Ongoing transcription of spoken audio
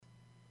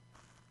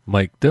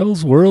Mike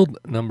Dell's World,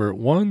 number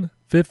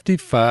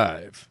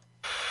 155.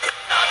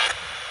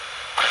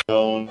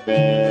 Don't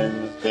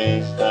bend the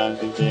space-time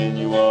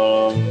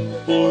continuum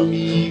for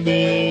me,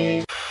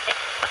 babe.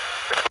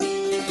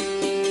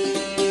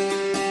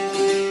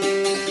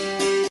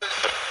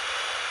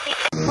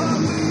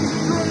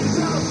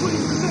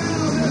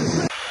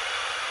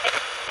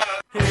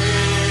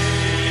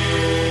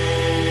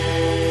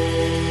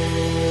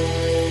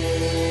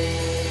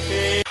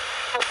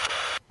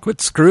 Quit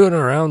screwing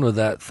around with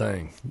that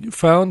thing. You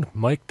found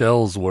Mike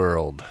Dell's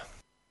World.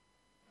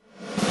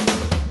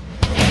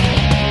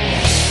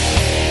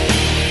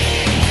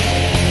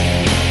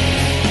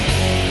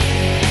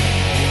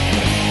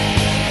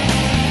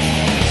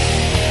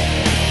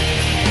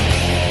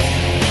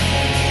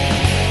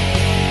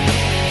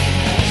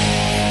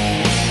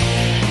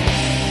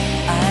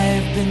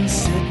 I've been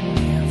sitting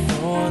here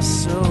for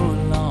so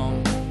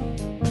long.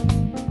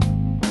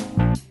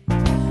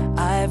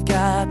 I've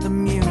got the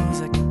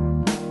music,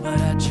 but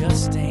I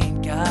just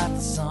ain't got the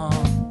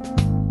song.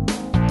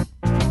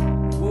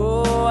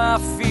 Whoa, I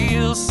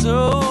feel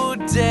so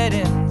dead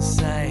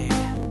inside.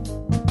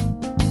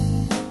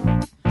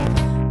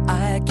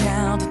 I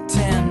count to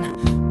 10,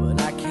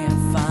 but I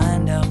can't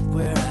find out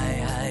where I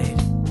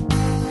hide.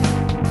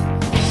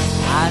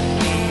 I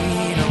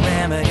need a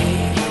remedy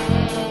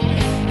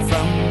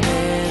from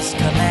this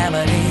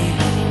calamity.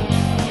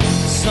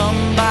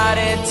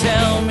 Somebody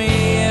tell me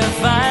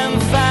if I'm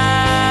fine.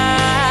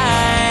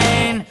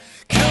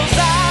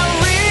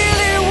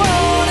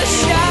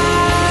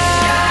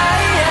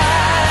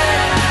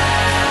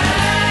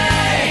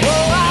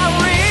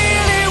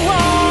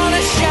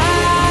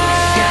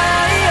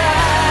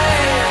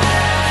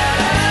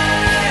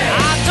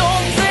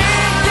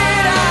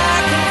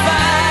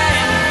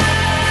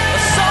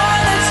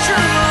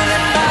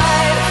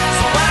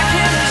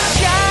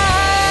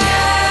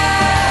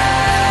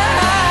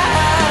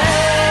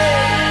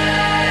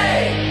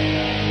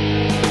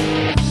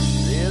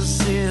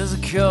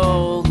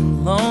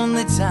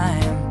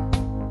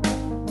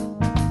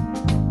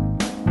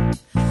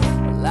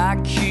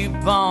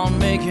 On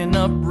making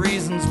up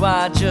reasons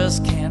why I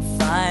just can't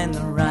find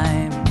the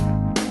rhyme.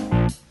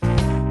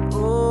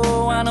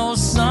 Oh, I know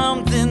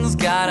something's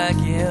gotta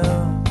give.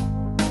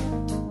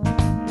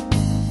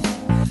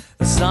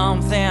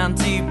 Something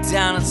deep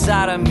down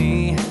inside of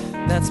me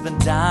that's been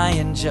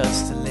dying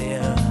just to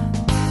live.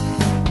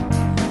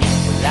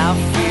 Well, I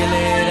feel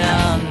it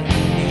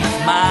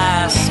underneath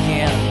my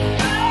skin.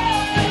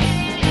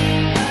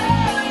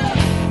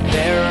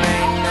 There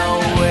ain't no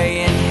way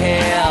in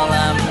hell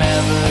I'm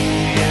ever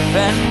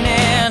giving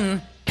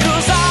in,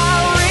 'cause I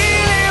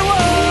really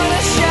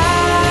wanna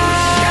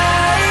shine.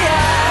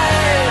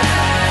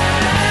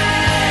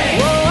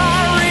 Oh,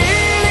 I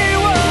really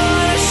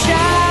wanna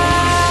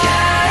shine.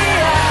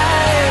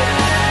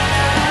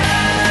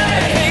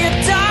 Pay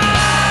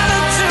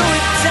 $1 to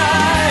a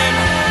dime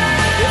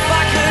if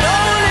I could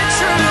only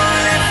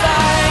truly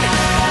find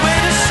a way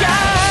to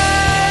shine.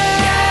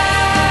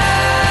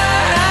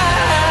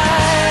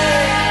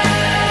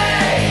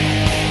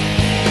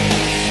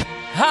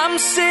 I'm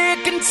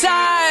sick and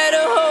tired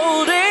of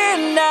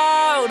holding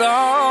out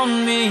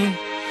on me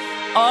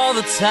all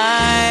the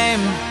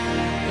time.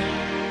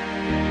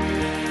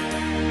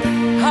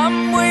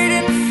 I'm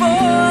waiting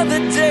for the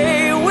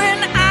day when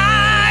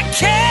I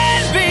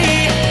can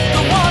be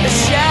the one to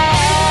shine.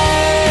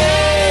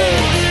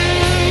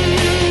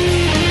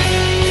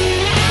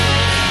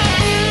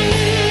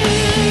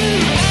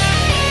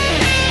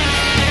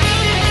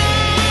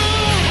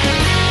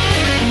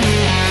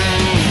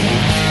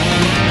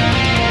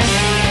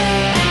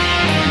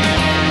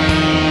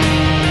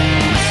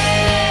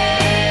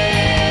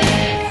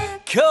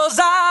 Cause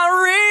I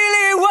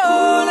really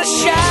wanna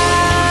shine.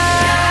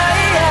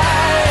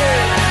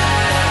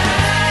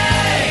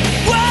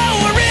 Whoa,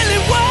 I really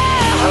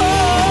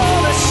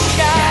wanna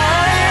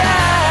shine.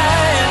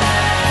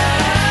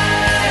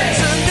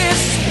 Turn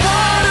this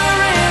water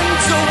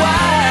into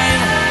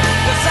wine,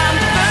 'cause I'm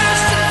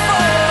thirsting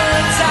for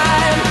a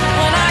time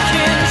when I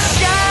can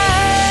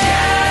shine.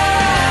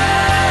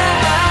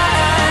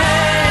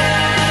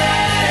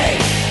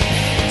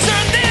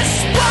 Turn this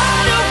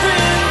water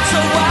into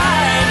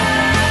wine,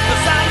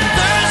 'cause I'm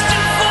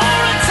thirsting for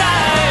a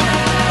time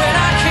when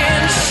I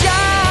can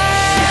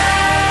shine.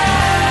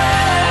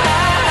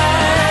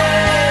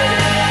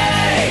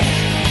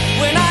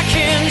 When I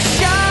can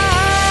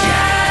shine.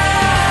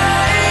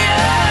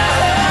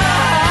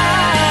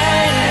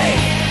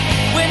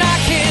 When I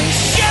can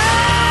shine.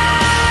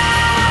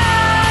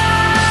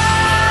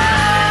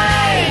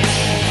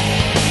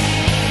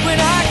 When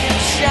I can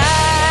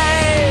shine.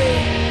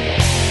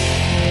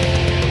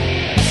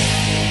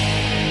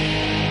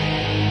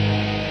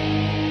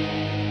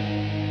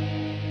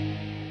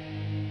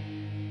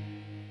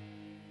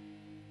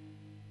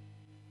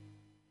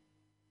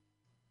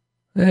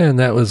 And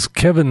that was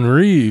Kevin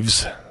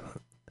Reeves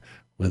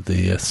with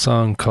the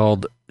song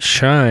called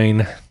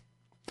Shine.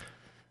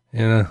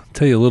 And I'll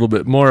tell you a little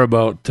bit more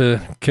about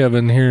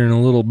Kevin here in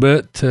a little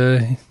bit.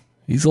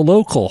 He's a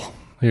local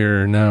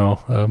here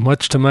now,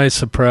 much to my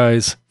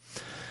surprise.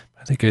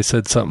 I think I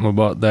said something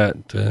about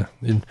that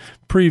in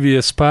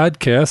previous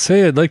podcasts.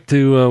 Hey, I'd like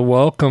to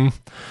welcome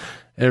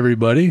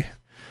everybody,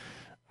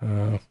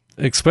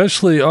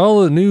 especially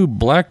all the new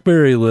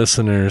BlackBerry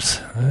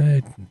listeners.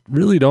 I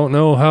really don't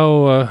know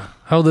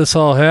how this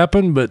all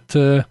happened,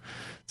 but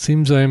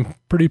seems I'm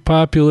pretty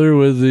popular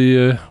with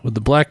the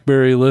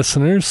BlackBerry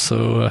listeners.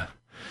 So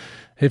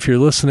if you're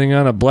listening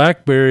on a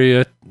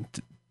BlackBerry,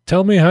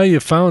 tell me how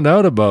you found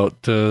out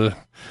about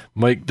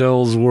Mike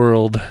Dell's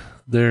World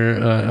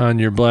there on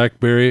your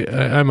BlackBerry.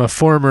 I'm a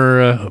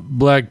former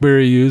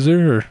BlackBerry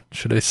user, or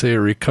should I say a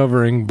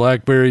recovering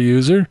BlackBerry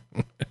user.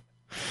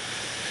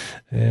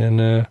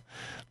 And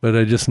but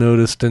I just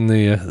noticed in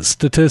the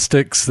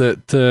statistics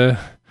that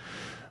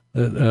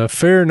a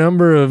fair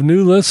number of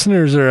new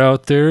listeners are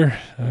out there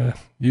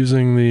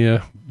using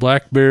the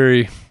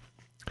BlackBerry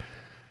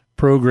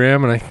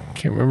program, and I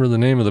can't remember the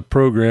name of the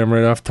program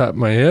right off the top of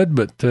my head,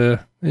 but yeah,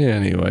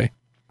 anyway.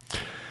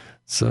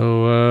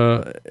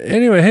 So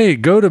anyway, hey,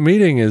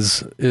 GoToMeeting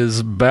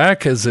is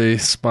back as a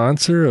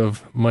sponsor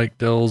of Mike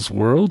Dell's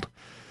World,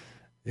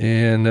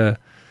 and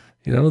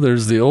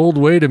there's the old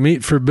way to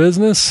meet for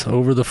business,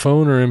 over the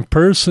phone or in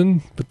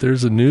person, but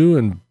there's a new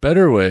and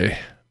better way.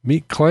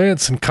 Meet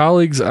clients and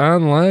colleagues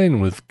online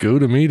with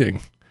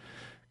GoToMeeting.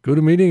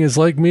 GoToMeeting is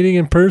like meeting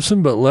in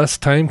person, but less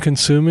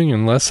time-consuming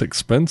and less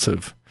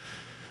expensive.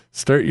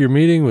 Start your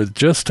meeting with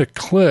just a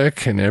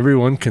click, and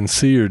everyone can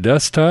see your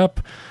desktop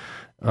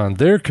on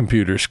their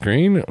computer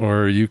screen,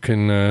 or you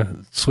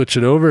can switch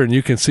it over and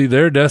you can see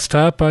their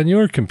desktop on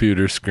your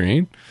computer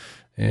screen,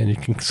 and you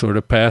can sort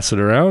of pass it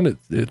around.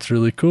 It's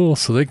really cool.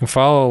 So they can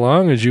follow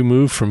along as you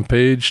move from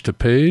page to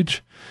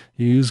page.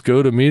 You use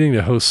GoToMeeting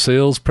to host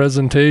sales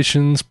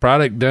presentations,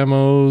 product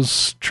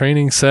demos,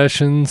 training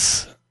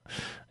sessions,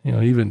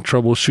 even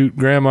troubleshoot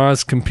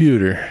grandma's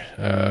computer.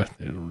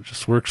 It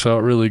just works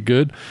out really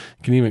good.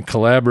 You can even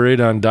collaborate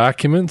on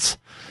documents,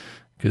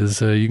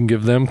 because you can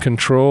give them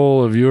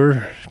control of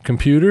your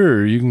computer,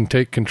 or you can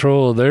take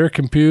control of their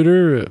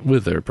computer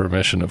with their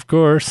permission, of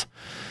course.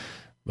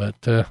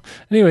 But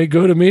anyway,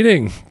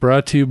 GoToMeeting,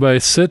 brought to you by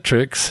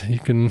Citrix. You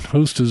can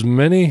host as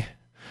many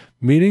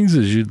meetings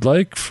as you'd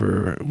like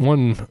for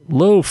one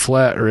low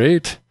flat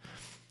rate.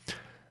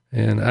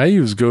 And I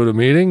use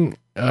GoToMeeting.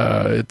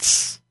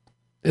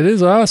 It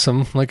is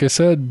awesome. Like I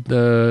said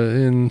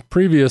in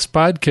previous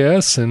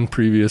podcasts and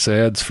previous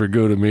ads for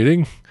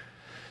GoToMeeting,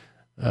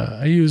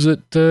 I use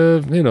it,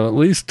 at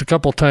least a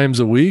couple times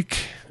a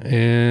week,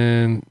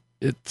 and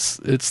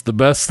it's the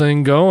best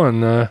thing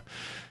going.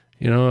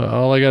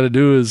 All I got to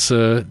do is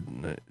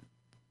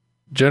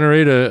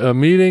generate a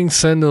meeting,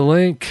 send a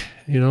link,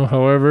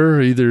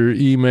 however, either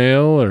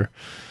email or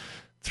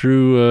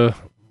through,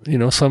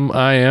 some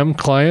IM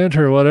client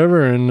or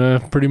whatever,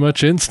 and pretty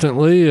much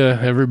instantly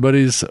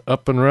everybody's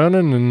up and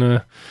running,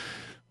 and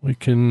we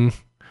can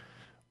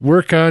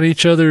work on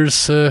each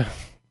other's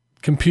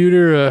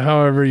computer,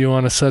 however you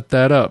want to set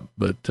that up.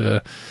 But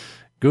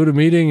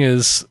GoToMeeting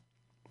is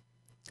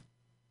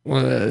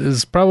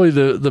probably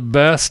the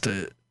best,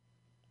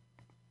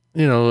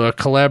 a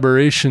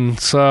collaboration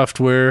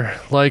software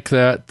like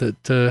that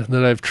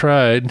I've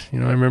tried. I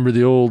remember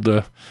the old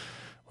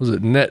was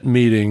it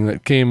NetMeeting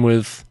that came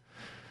with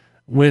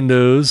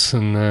Windows,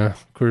 and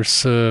of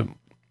course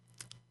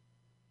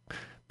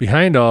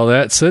behind all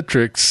that,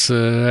 Citrix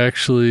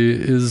actually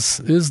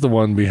is the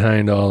one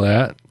behind all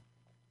that.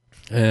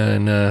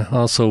 And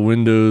also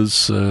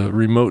Windows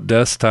Remote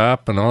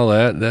Desktop and all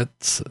that.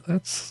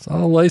 That's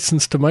all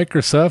licensed to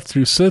Microsoft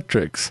through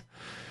Citrix.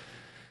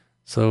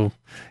 So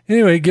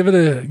anyway, give it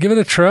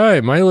a try.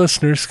 My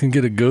listeners can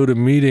get a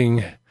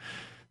GoToMeeting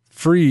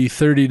free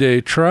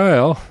 30-day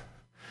trial.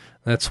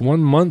 That's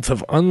 1 month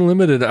of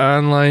unlimited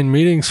online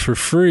meetings for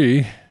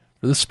free.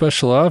 For this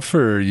special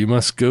offer, you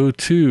must go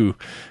to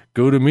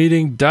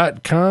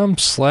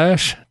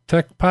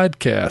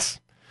gotomeeting.com/techpodcast.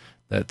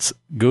 That's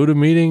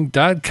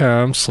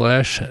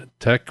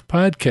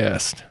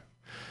gotomeeting.com/techpodcast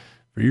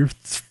for your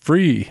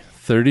free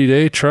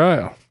 30-day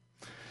trial.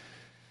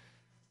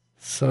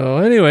 So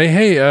anyway,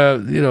 hey, I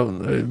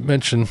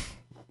mentioned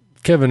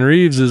Kevin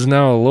Reeves is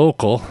now a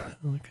local,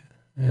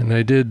 and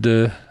I did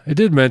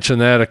mention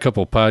that a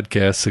couple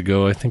podcasts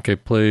ago. I think I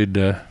played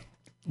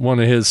one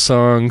of his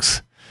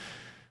songs.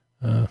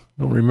 Don't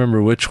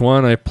remember which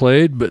one I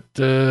played, but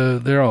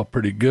they're all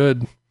pretty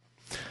good.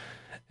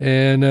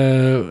 And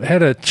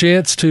had a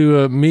chance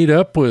to meet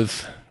up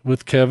with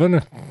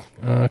Kevin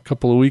a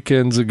couple of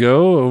weekends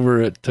ago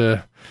over at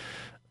a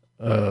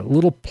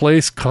little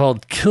place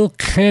called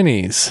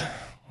Kilkenny's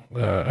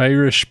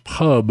Irish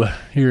pub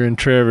here in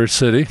Traverse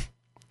City.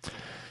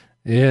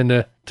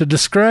 And to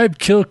describe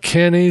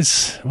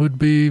Kilkenny's would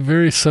be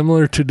very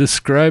similar to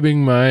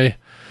describing my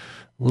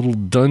little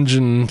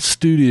dungeon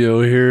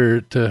studio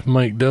here at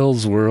Mike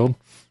Dell's World.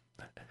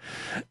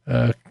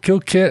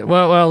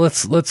 Well,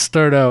 let's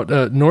start out.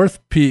 North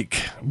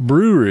Peak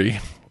Brewery.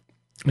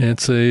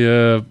 It's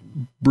a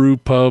brew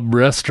pub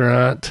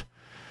restaurant.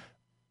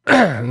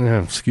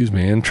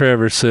 In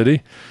Traverse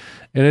City,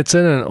 And it's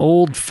in an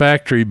old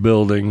factory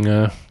building,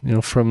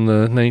 from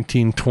the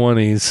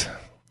 1920s.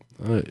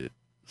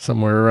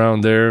 Somewhere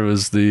around there. It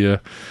was the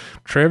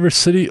Traverse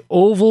City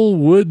Oval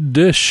Wood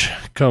Dish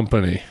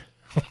Company.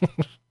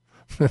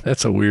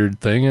 That's a weird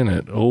thing, isn't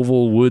it?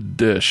 Oval Wood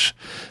Dish.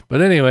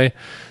 But anyway,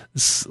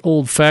 this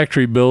old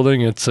factory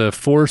building, it's a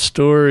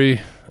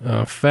 4-story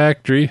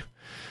factory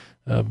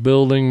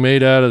building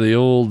made out of the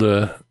old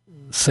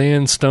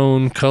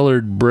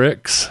sandstone-colored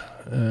bricks.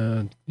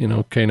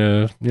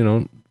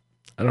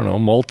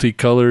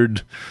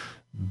 Multicolored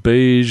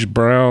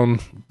beige-brown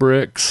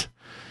bricks.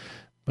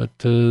 But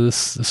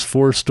this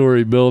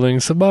 4-story building,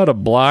 it's about a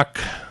block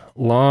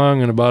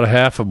long and about a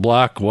half a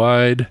block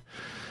wide.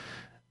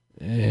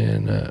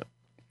 And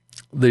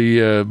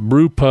the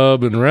brew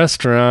pub and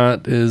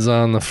restaurant is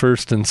on the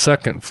first and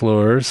second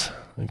floors,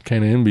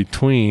 kind of in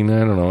between. I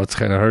don't know, it's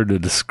kind of hard to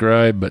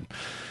describe, but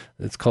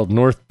it's called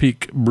North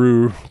Peak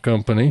Brew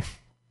Company.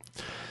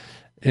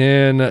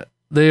 And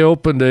they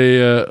opened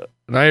an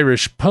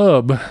Irish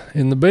pub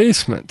in the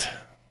basement.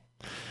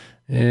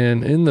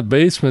 And in the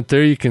basement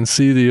there, you can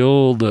see the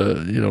old,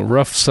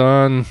 rough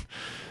sawn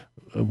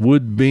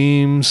wood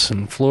beams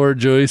and floor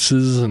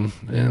joists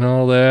and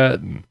all that.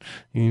 And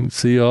you can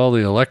see all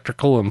the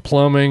electrical and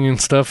plumbing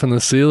and stuff in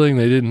the ceiling.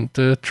 They didn't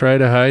try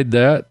to hide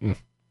that. And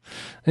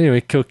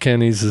anyway,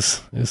 Kilkenny's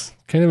is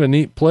kind of a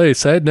neat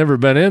place. I had never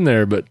been in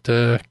there, but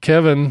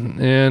Kevin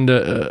and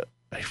I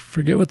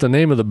forget what the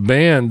name of the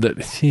band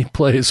that he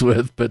plays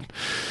with, but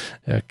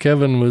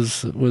Kevin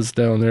was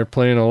down there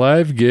playing a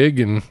live gig,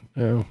 and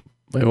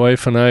my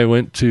wife and I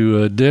went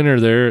to dinner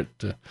there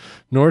at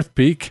North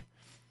Peak.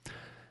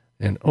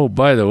 And, oh,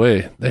 by the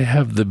way, they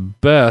have the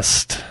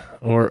best,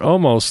 or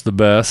almost the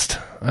best.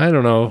 I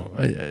don't know.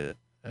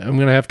 I'm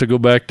going to have to go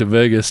back to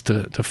Vegas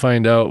to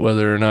find out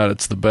whether or not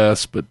it's the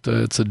best. But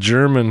it's a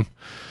German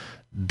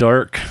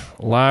dark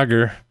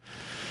lager.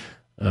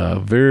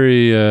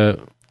 Very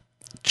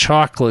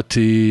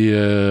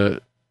chocolatey,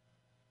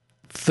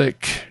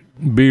 thick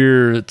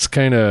beer. It's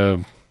kind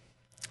of,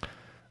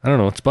 I don't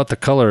know, it's about the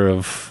color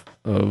of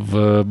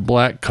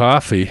black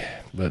coffee.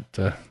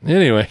 But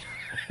anyway,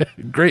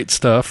 great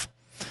stuff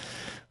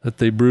that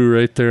they brew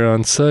right there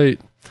on site.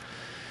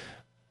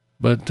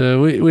 But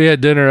we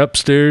had dinner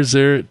upstairs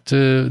there at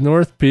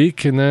North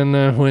Peak, and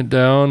then went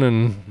down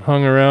and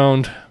hung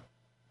around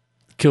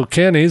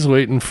Kilkenny's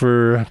waiting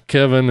for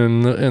Kevin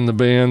and the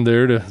band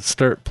there to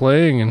start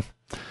playing.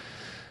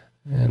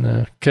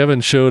 And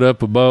Kevin showed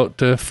up about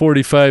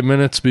 45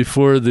 minutes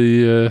before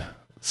the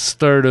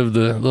start of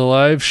the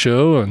live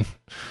show, and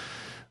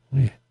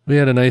we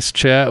had a nice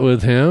chat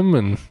with him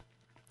and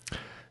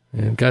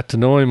got to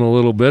know him a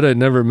little bit. I'd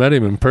never met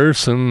him in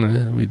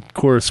person. We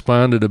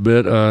corresponded a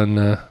bit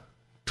on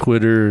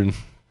Twitter and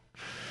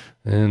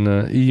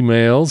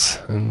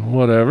emails and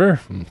whatever.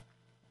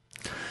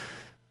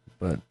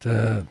 But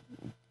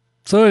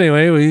so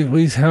anyway,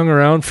 we hung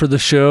around for the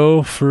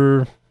show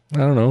for, I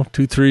don't know,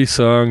 2-3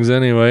 songs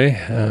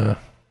anyway.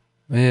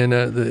 And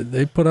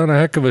they put on a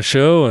heck of a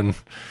show, and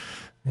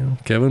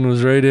Kevin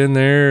was right in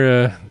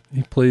there.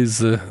 He plays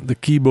the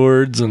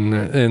keyboards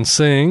and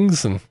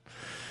sings and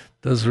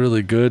does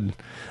really good.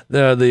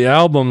 The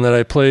album that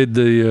I played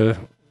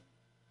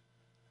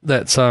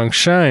that song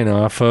 "Shine"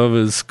 off of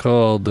is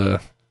called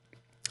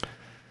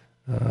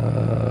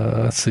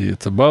let's see,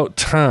 it's About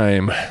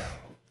Time.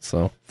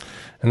 So,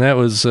 and that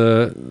was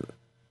the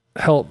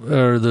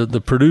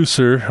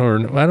producer, or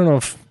I don't know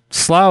if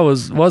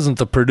Slough wasn't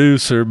the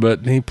producer,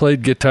 but he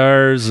played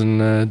guitars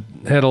and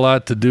had a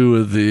lot to do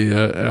with the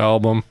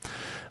album.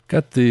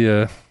 Got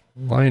the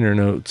liner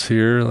notes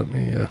here. Let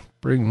me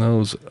bring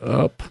those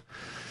up.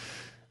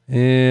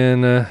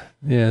 And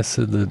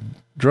so the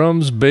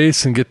drums,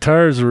 bass, and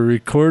guitars were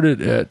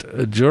recorded at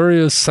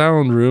Ajoria's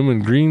Sound Room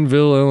in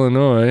Greenville,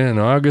 Illinois in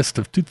August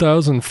of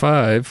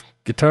 2005.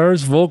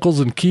 Guitars, vocals,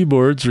 and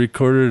keyboards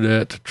recorded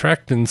at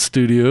Tracton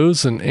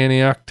Studios in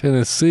Antioch,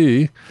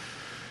 Tennessee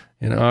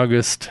in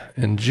August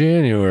through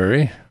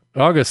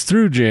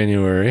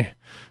January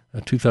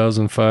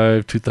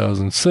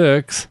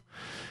 2005-2006.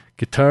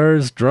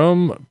 Guitars,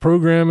 drum,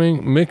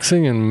 programming,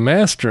 mixing, and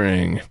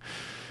mastering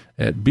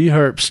at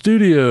B-Harp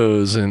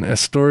Studios in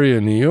Astoria,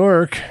 New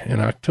York in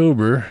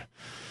October.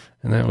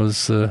 And that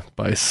was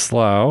by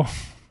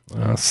Slough.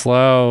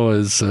 Slough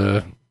is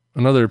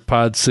another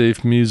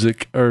PodSafe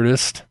music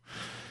artist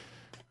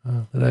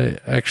that I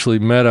actually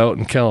met out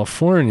in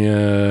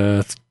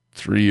California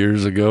 3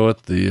 years ago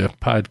at the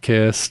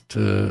Podcast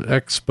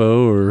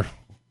Expo, or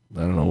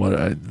I don't know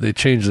what, they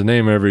change the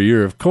name every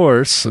year, of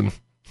course, and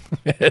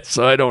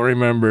so I don't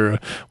remember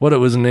what it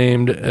was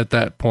named at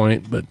that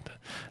point, but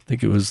I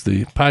think it was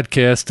the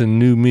Podcast and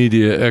New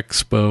Media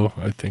Expo,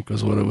 I think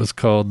was what it was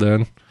called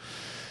then.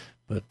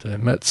 But I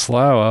met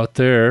Slough out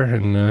there,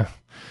 and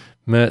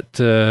met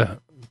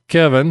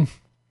Kevin,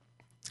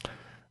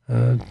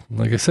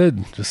 like I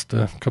said, just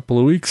a couple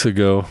of weeks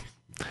ago.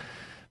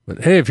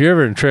 But hey, if you're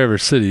ever in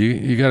Traverse City,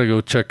 you got to go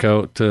check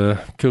out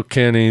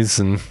Kilkenny's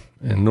and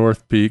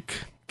North Peak.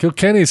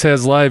 Kilkenny's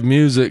has live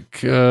music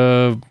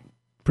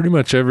pretty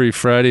much every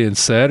Friday and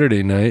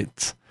Saturday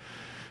nights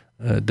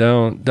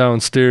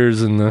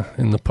downstairs in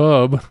the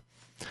pub.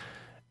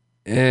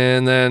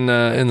 And then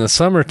in the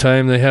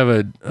summertime, they have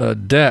a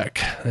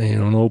deck,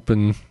 an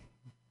open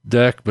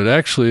deck, but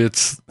actually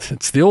it's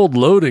the old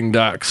loading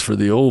docks for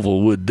the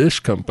Oval Wood Dish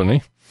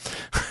Company.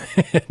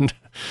 And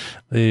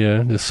they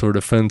just sort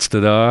of fenced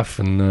it off,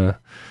 and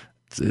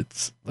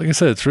it's like I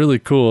said, it's really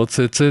cool.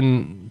 It's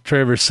in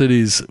Traverse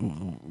City's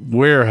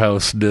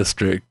warehouse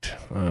district,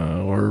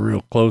 or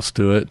real close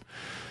to it,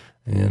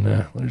 and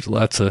there's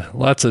lots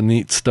of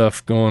neat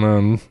stuff going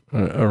on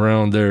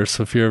around there.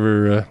 So if you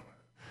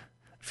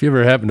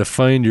ever happen to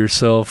find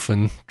yourself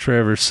in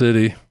Traverse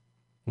City,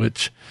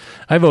 which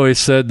I've always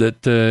said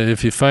that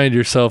if you find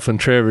yourself in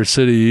Traverse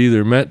City, you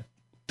either meant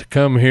to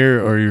come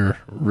here or you're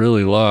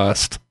really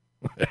lost,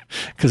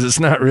 because it's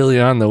not really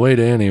on the way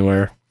to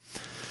anywhere.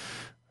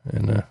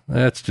 And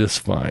that's just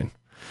fine.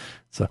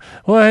 So,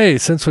 well, hey,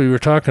 since we were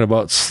talking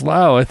about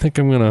Slough, I think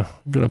I'm gonna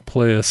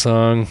play a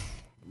song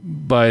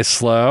by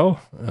Slough.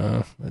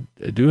 I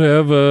do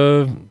have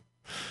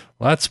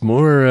lots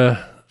more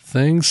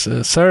things.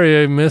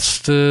 Sorry I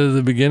missed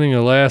the beginning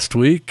of last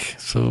week,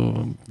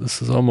 so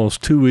this is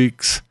almost 2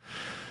 weeks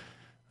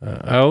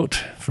out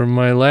from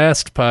my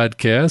last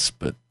podcast,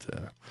 but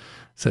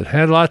said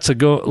had lots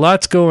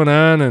going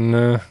on,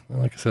 and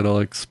like I said, I'll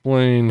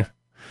explain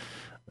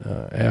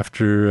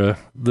after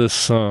this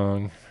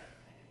song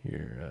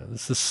here.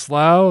 This is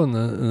Slough, and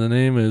the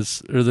name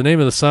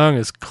of the song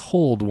is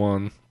Cold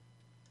One.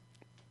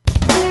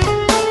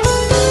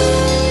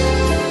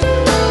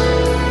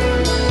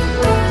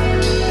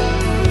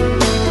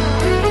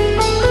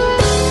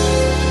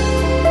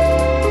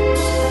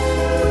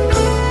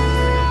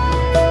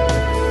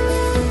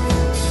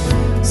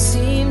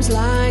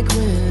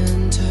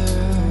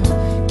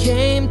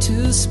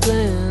 To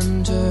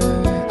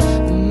splendor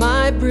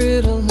my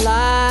brittle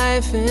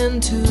life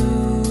into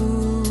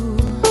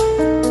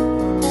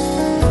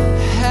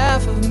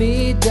half of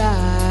me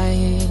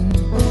dying,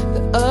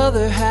 the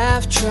other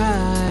half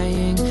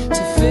trying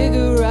to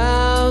figure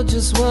out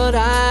just what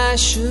I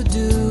should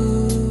do.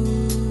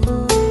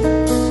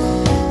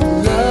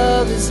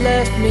 Love has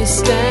left me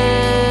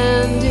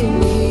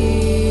standing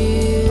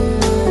here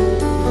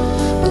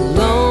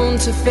alone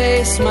to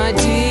face my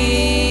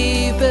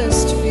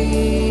deepest fear.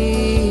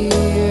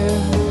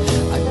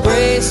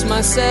 Brace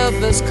myself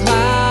as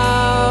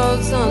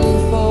clouds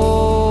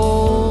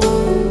unfold,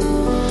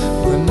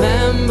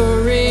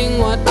 remembering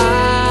what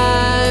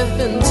I've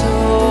been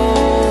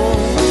told.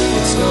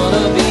 It's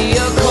gonna be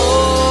a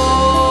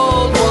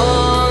cold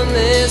one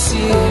this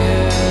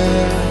year,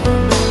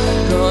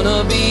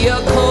 gonna be a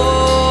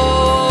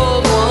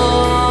cold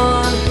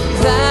one,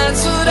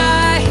 that's what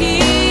I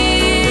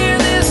hear.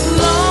 This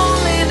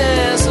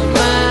loneliness of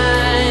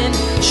mine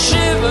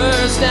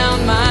shivers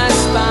down my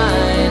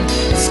spine.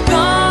 It's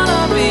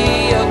gonna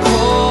be a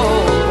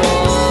cold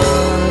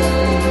one.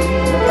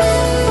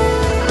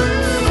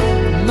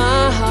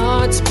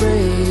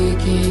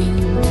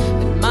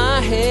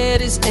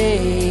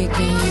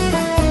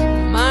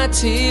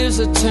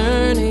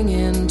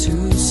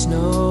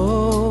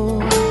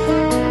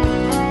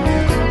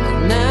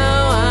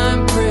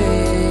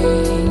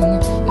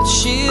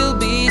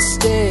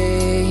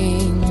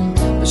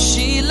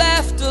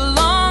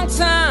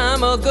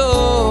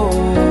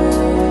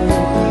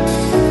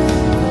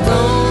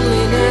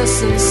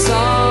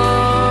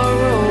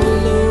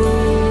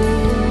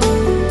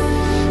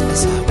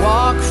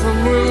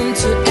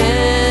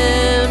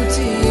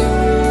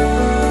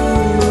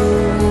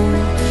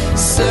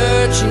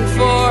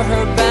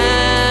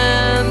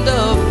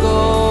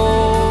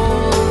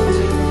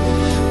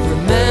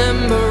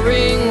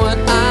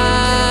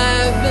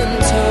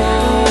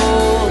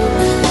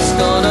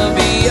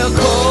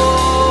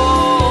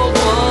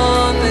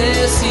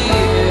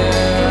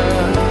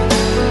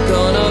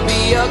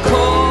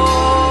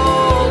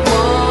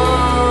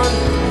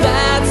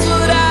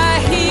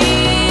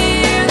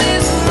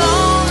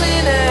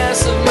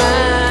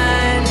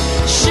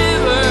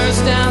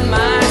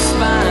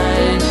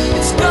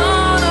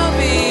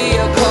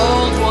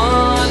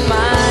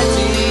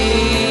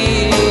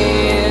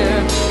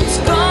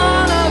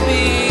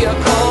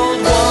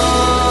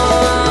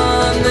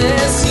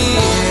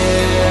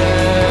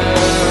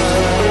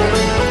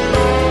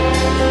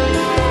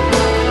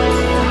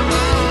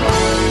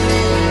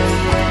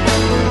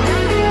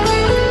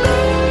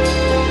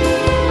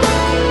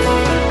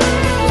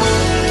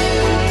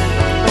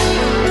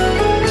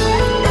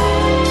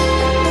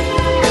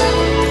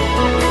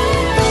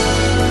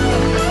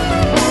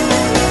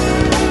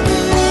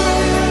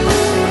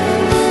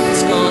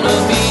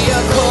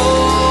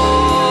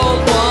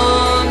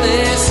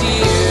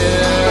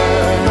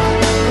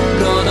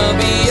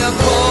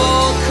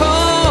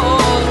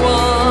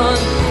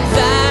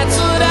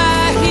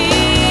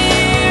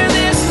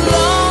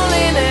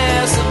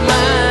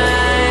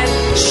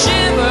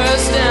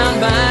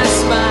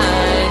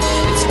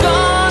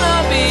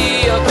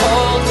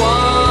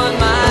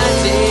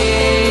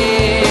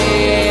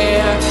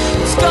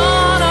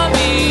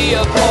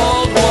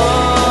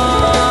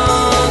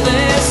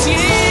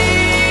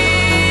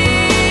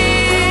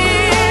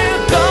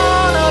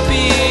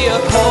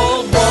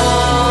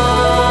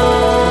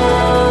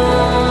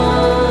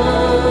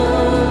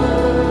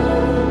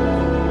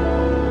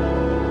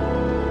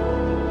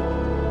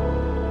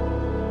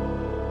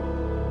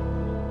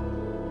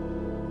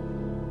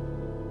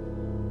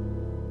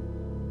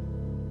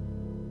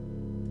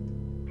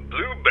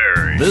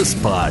 This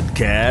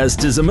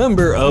podcast is a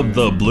member of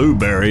the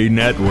Blueberry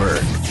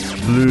Network.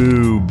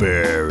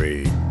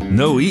 Blueberry.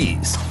 No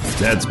E's.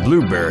 That's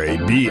Blueberry,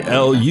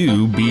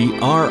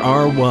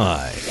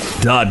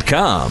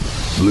 BLUBRRY.com.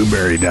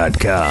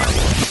 Blueberry.com.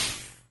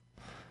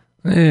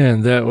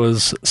 And that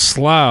was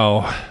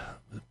Slough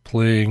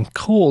playing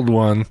Cold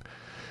One.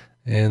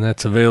 And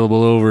that's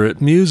available over at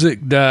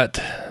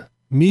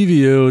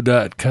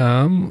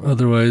music.mevio.com,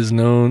 otherwise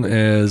known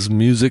as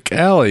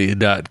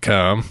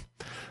musicalley.com,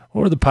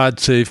 or the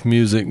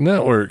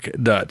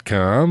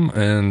podsafemusicnetwork.com,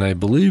 and I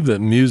believe that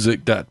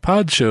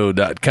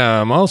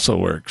music.podshow.com also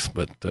works,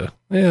 but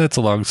that's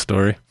a long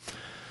story.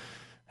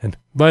 And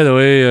by the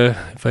way,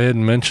 if I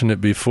hadn't mentioned it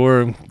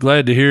before, I'm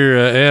glad to hear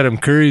Adam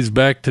Curry's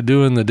back to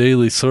doing the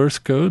daily source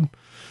code,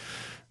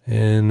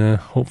 and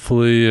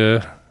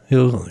hopefully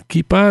he'll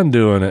keep on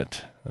doing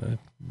it.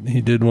 He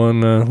did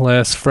one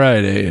last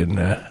Friday,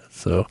 and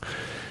so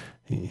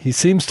he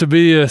seems to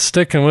be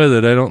sticking with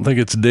it. I don't think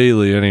it's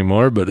daily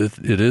anymore, but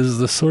it is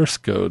the source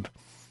code.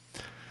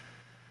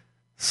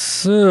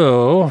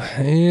 So,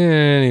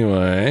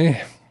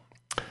 anyway,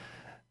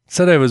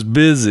 said I was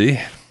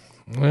busy.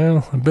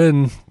 Well, I've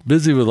been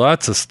busy with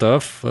lots of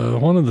stuff.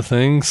 One of the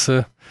things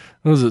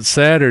was it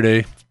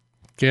Saturday,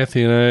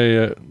 Kathy and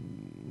I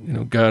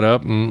got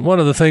up, and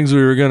one of the things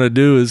we were going to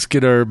do is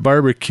get our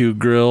barbecue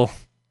grill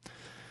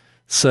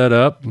set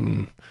up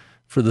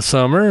for the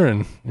summer,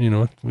 and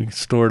we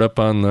stored up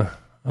on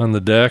the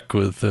deck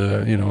with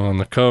on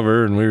the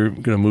cover, and we were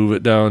going to move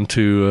it down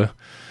to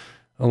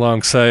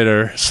alongside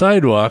our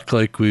sidewalk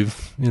like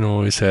we've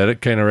always had it,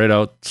 kind of right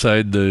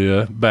outside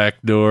the back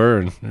door,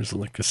 and there's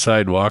like a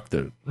sidewalk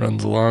that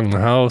runs along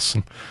the house,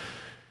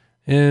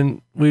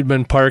 and we'd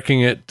been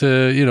parking it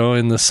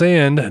in the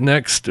sand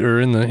next,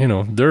 or in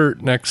the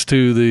dirt next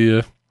to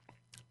the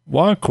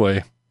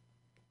walkway.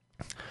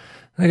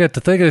 I got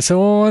to thinking, I said,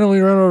 well, why don't we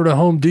run over to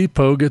Home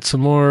Depot, get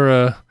some more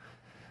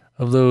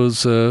of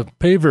those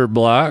paver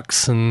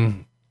blocks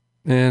and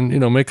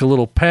make a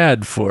little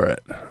pad for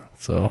it.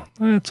 So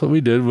that's what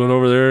we did. Went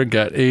over there and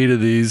got 8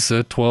 of these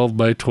 12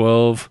 by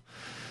 12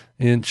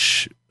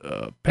 inch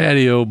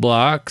patio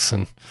blocks,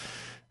 and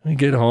we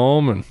get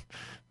home and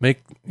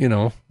make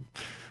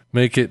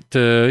it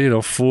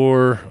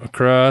 4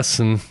 across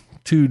and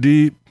 2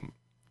 deep,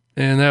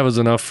 and that was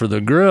enough for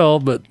the grill.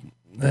 But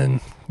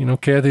then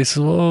Kathy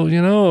says, well,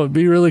 it'd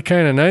be really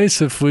kind of nice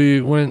if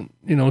we went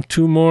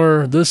 2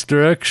 more this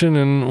direction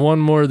and 1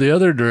 more the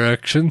other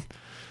direction.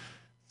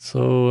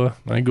 So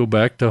I go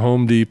back to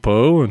Home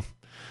Depot and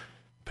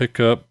pick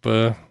up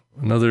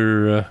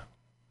another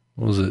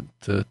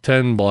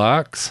 10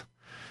 blocks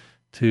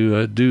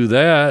to do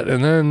that.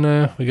 And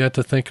then we got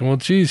to thinking, well,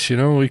 geez,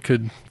 we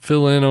could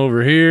fill in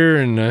over here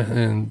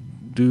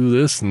and do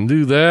this and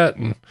do that.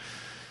 And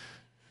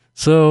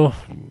so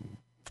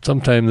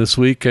sometime this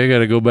week, I got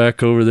to go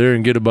back over there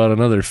and get about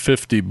another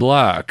 50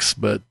 blocks.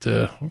 But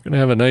we're going to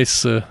have a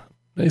nice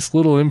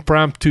little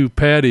impromptu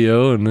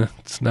patio, and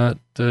it's not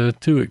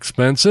too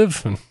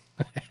expensive. And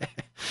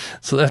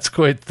so that's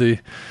quite the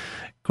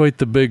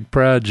big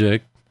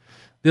project.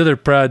 The other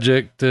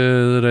project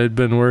that I'd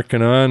been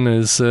working on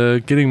is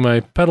getting my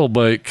pedal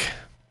bike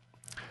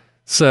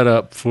set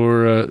up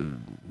for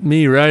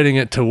me riding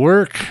it to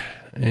work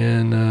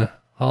and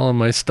hauling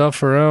my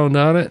stuff around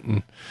on it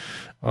and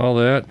all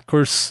that. Of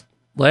course,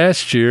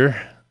 last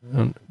year,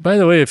 by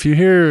the way, if you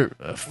hear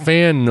a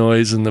fan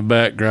noise in the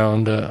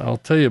background, I'll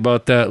tell you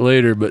about that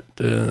later, but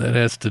that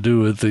has to do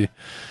with the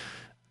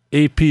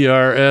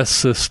APRS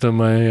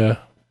system I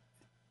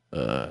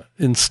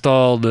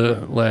installed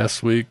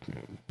last week,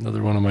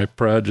 another one of my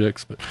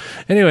projects. But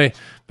anyway,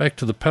 back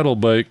to the pedal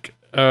bike.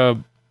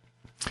 Some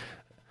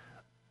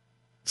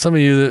of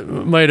you that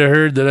might have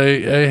heard that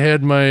I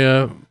had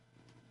my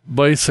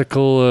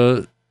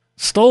bicycle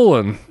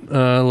stolen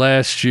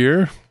last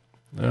year.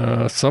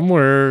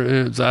 Somewhere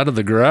it was out of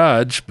the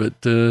garage, but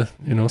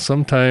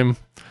sometime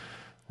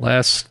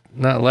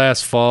not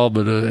last fall,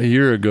 but a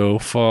year ago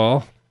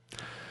fall.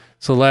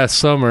 So last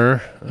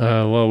summer,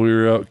 while we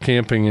were out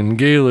camping in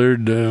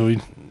Gaylord,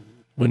 we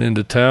went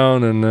into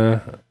town and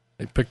I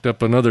picked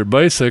up another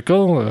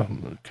bicycle,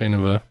 kind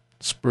of a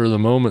spur of the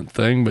moment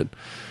thing, but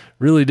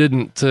really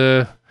didn't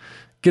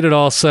get it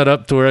all set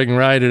up to where I can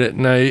ride it at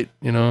night.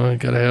 I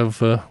got to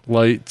have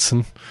lights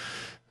and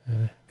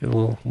get a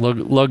little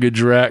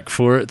luggage rack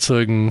for it so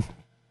I can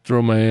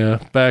throw my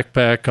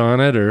backpack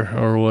on it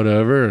or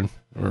whatever,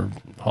 or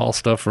haul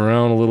stuff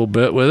around a little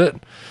bit with it.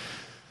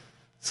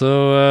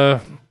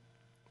 So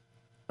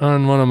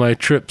on one of my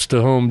trips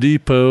to Home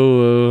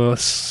Depot,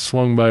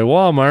 swung by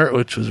Walmart,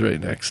 which was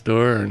right next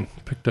door, and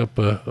picked up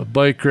a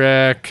bike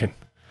rack and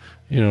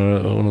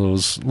one of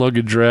those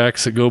luggage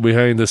racks that go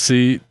behind the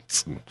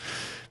seats.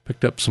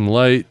 Picked up some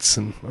lights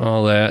and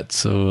all that.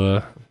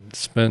 So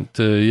spent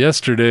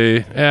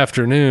yesterday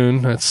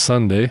afternoon, that's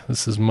Sunday,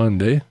 this is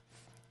Monday, in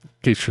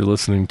case you're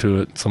listening to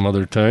it some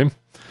other time.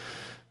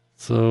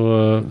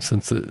 So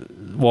since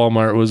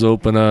Walmart was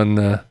open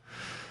on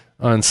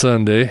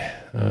Sunday,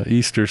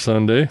 Easter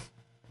Sunday,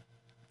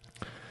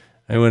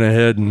 I went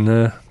ahead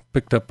and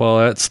picked up all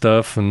that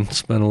stuff and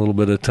spent a little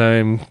bit of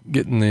time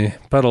getting the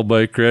pedal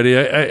bike ready.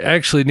 I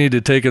actually need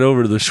to take it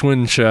over to the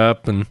Schwinn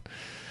shop and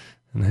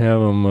have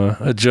them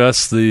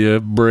adjust the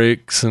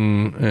brakes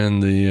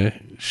and the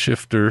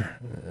shifter.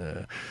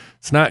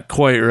 It's not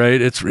quite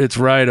right. It's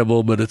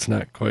rideable, but it's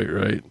not quite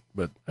right.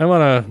 But I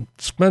want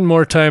to spend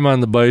more time on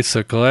the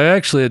bicycle. I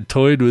actually had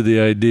toyed with the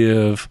idea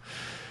of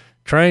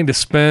trying to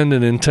spend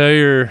an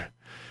entire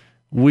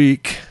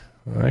week.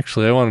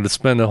 Actually, I wanted to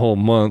spend a whole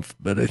month,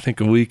 but I think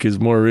a week is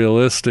more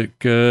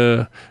realistic.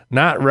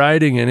 Not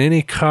riding in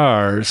any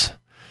cars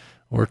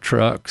or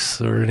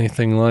trucks or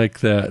anything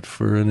like that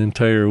for an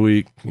entire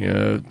week.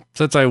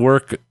 Since I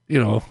work,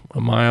 a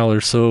mile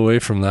or so away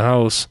from the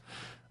house,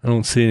 I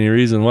don't see any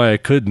reason why I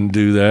couldn't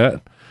do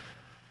that.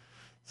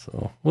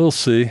 So we'll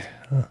see.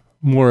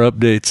 More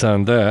updates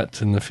on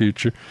that in the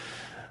future.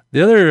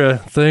 The other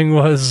thing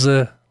was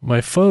my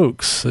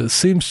folks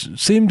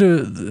seem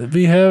to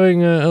be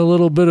having a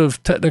little bit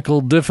of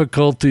technical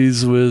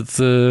difficulties with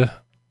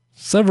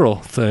several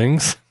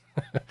things.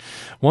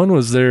 One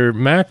was their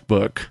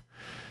MacBook,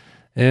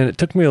 and it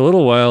took me a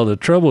little while to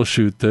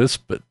troubleshoot this,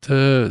 but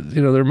their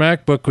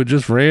MacBook would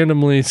just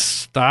randomly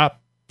stop,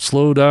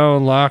 slow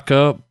down, lock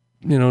up,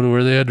 to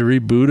where they had to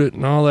reboot it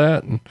and all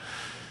that, and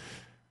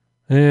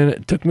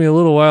it took me a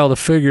little while to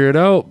figure it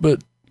out,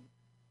 but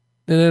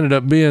it ended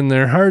up being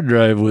their hard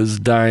drive was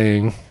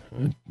dying.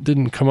 It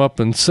didn't come up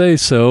and say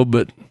so,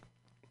 but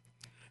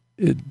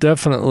it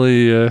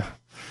definitely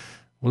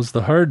was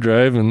the hard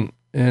drive.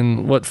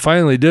 And what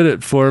finally did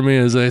it for me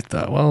is I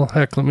thought, well,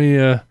 heck, let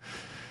me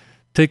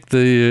take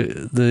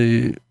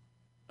the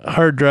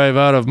hard drive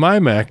out of my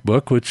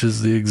MacBook, which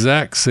is the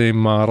exact same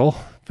model.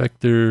 In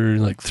fact, they're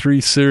like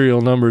 3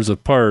 serial numbers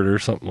apart or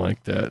something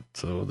like that.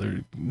 So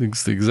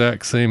it's the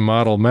exact same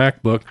model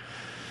MacBook.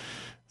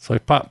 So I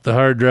popped the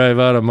hard drive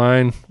out of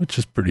mine, which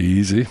is pretty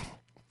easy.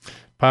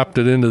 Popped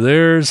it into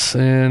theirs,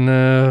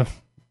 and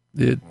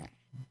it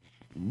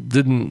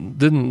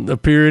didn't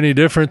appear any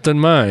different than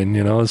mine,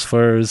 as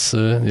far as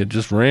it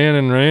just ran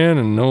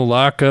and no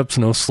lockups,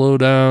 no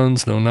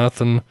slowdowns, no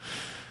nothing.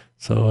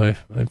 So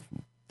I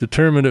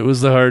determined it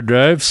was the hard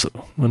drive, so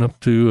went up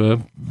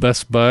to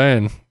Best Buy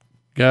and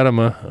got them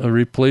a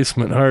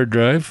replacement hard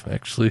drive.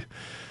 Actually, the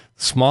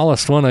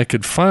smallest one I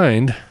could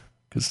find,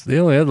 because they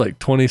only had like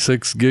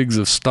 26 gigs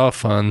of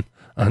stuff on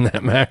that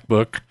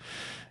MacBook.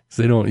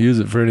 They don't use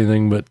it for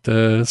anything but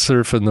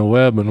surfing the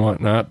web and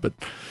whatnot. But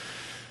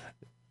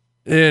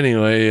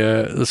anyway,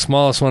 the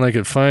smallest one I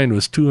could find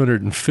was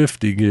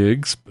 250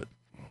 gigs. But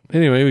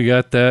anyway, we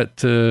got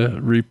that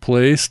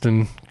replaced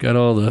and got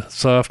all the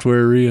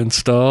software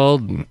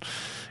reinstalled and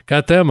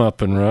got them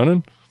up and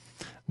running.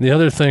 The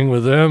other thing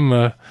with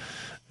them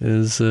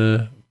is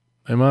my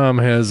mom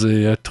has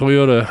a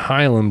Toyota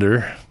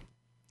Highlander.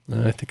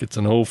 I think it's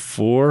an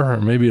 04 or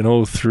maybe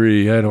an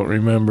 03. I don't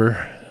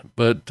remember.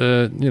 But,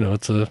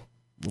 it's a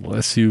little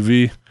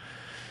SUV.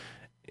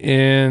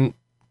 And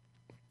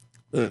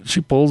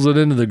she pulls it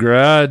into the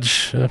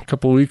garage a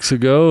couple weeks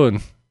ago.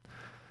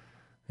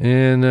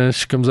 And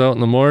she comes out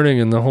in the morning,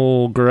 and the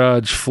whole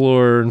garage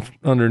floor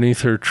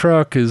underneath her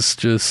truck is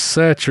just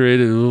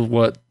saturated with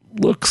what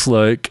looks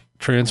like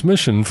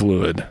transmission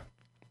fluid.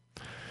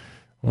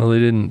 Well, they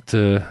didn't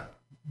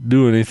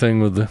do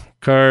anything with the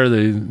car.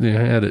 They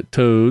had it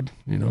towed,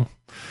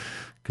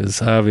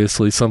 because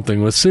obviously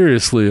something was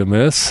seriously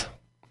amiss.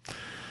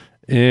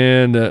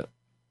 And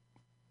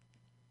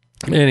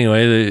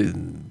anyway, they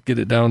get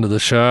it down to the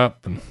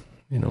shop. And,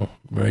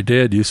 my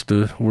dad used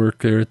to work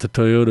there at the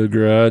Toyota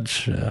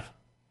garage.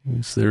 He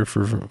was there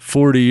for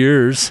 40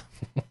 years.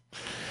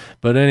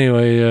 But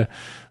anyway, they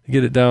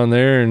get it down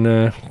there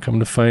and come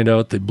to find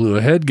out they blew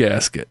a head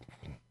gasket.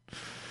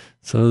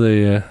 So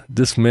they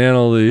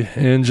dismantle the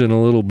engine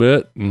a little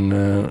bit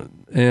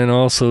and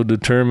also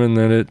determine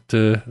that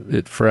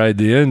it fried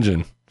the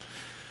engine.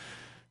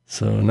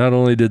 So not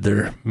only did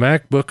their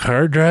MacBook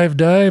hard drive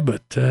die,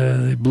 but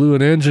they blew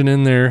an engine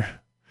in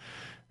their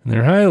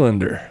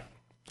Highlander.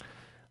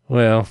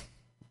 Well,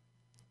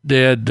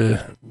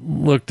 Dad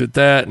looked at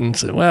that and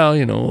said, well,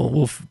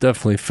 we'll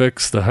definitely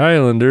fix the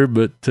Highlander,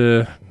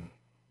 but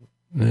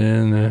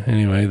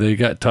anyway, they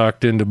got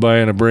talked into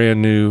buying a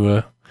brand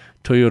new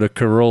Toyota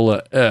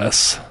Corolla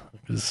S,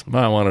 because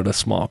Mom wanted a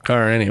small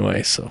car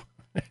anyway, so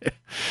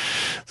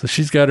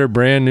she's got her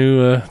brand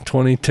new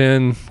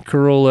 2010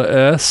 Corolla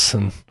S,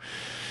 and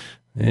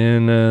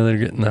they're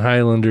getting the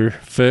Highlander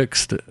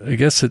fixed. I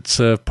guess it's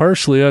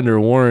partially under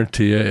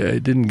warranty. I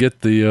didn't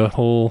get the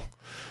whole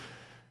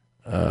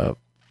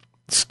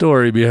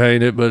story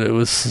behind it, but it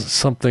was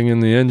something in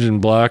the engine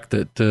block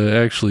that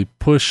actually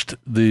pushed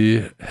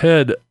the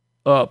head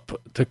up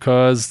to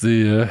cause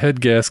the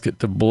head gasket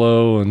to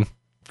blow and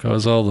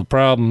cause all the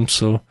problems.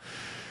 So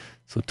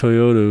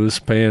Toyota was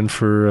paying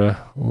for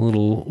a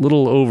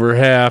little over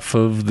half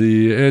of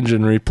the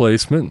engine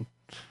replacement,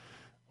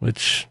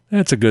 which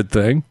that's a good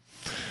thing.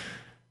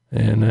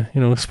 And,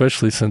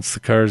 especially since the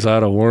car's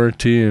out of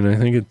warranty, and I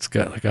think it's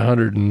got like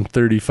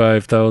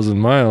 135,000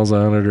 miles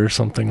on it or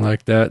something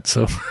like that.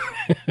 So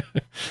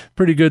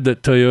pretty good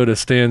that Toyota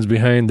stands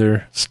behind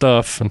their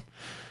stuff. And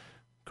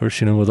of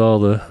course, with all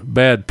the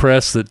bad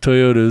press that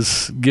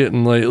Toyota's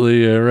getting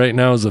lately, right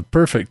now is a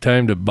perfect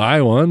time to buy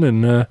one.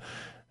 And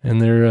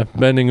they're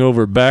bending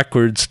over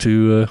backwards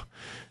to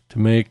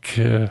make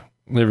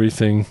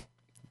everything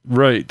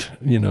right,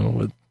 even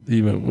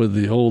with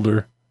the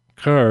older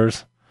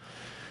cars.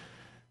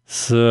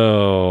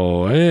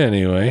 So,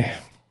 anyway,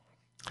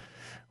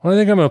 well, I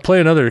think I'm going to play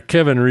another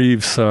Kevin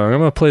Reeves song. I'm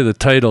going to play the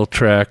title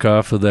track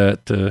off of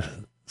that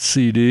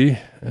CD.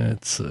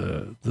 It's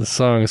the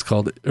song is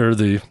called, or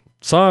the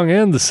song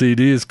and the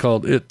CD is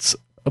called It's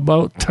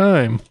About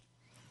Time.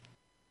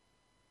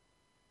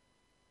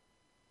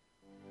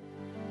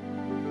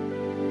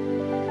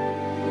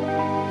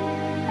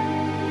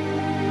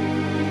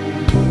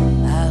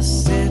 I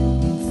sit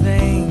and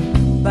think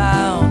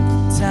about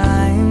the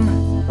time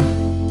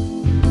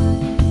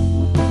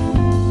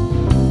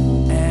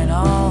and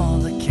all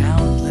the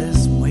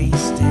countless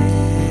wasted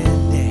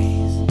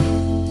days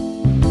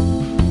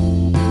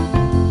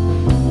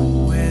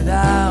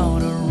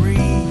without a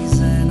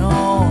reason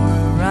or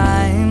a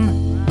rhyme.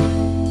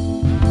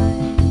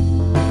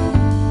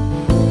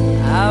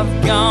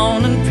 I've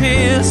gone and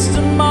pissed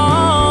them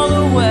all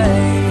away.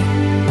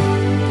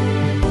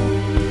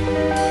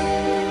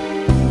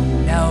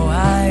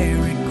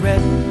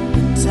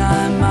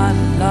 Time I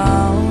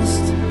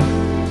lost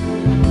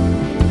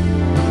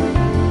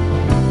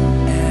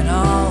and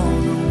all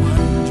the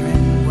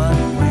wondering what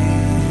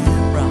went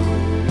wrong.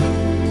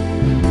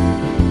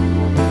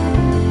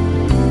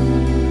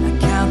 I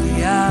count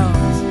the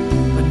hours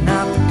but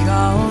not the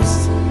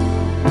cost,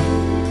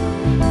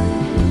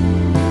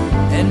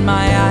 and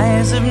my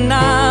eyes have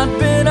not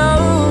been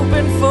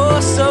open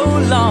for so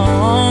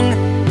long.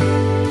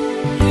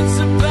 It's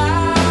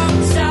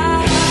about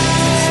time to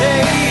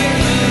take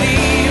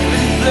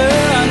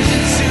plunge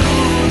into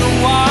the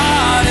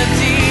water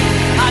deep.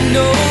 I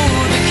know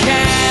the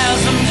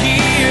chasm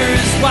here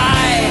is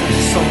wide,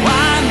 so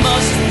I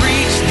must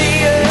reach the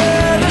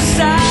other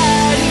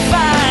side and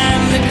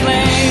finally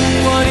claim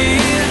what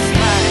is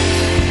mine.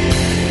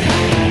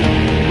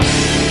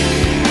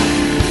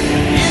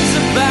 It's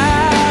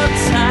about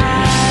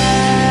time.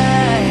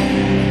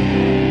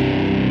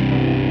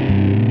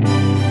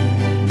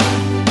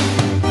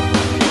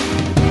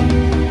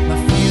 My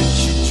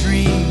future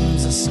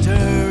dreams are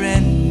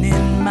stirring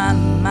in my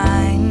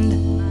mind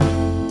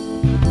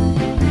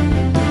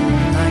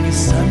like a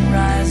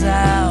sunrise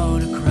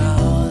out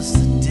across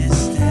the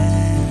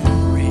distant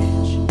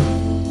ridge.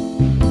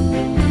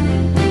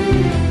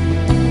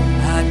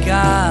 I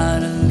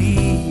gotta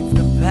leave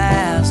the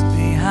past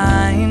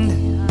behind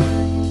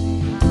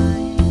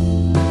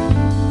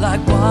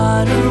like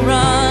water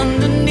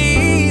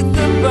underneath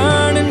the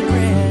burning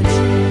bridge.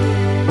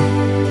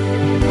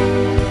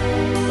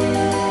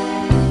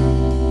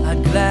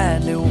 I'd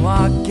gladly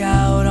walk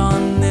out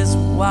on this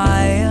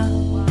wire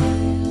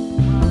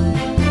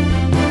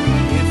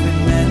if it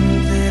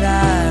meant that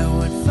I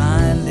would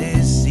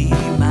finally see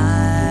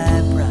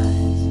my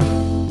prize.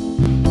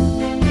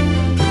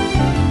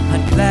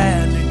 I'd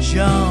gladly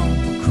jump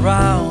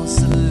across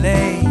a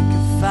lake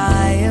of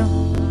fire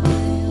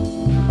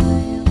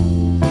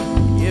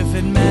if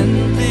it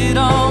meant that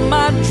all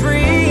my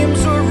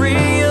dreams were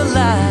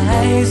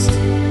realized.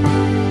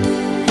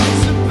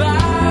 It's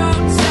about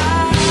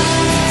time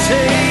to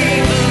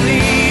take the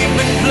leap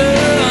and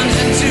plunge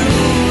into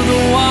the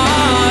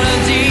water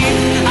deep.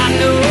 I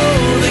know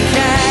the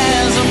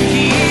chasm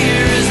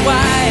here is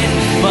wide,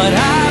 but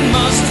I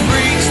must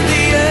reach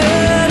the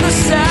other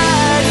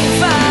side and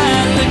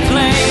finally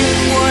claim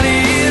what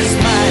is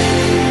mine.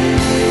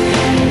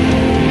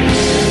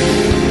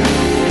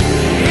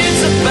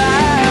 It's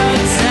about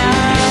time.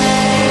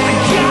 I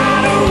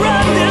gotta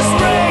run this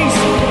race,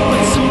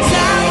 but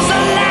sometimes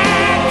I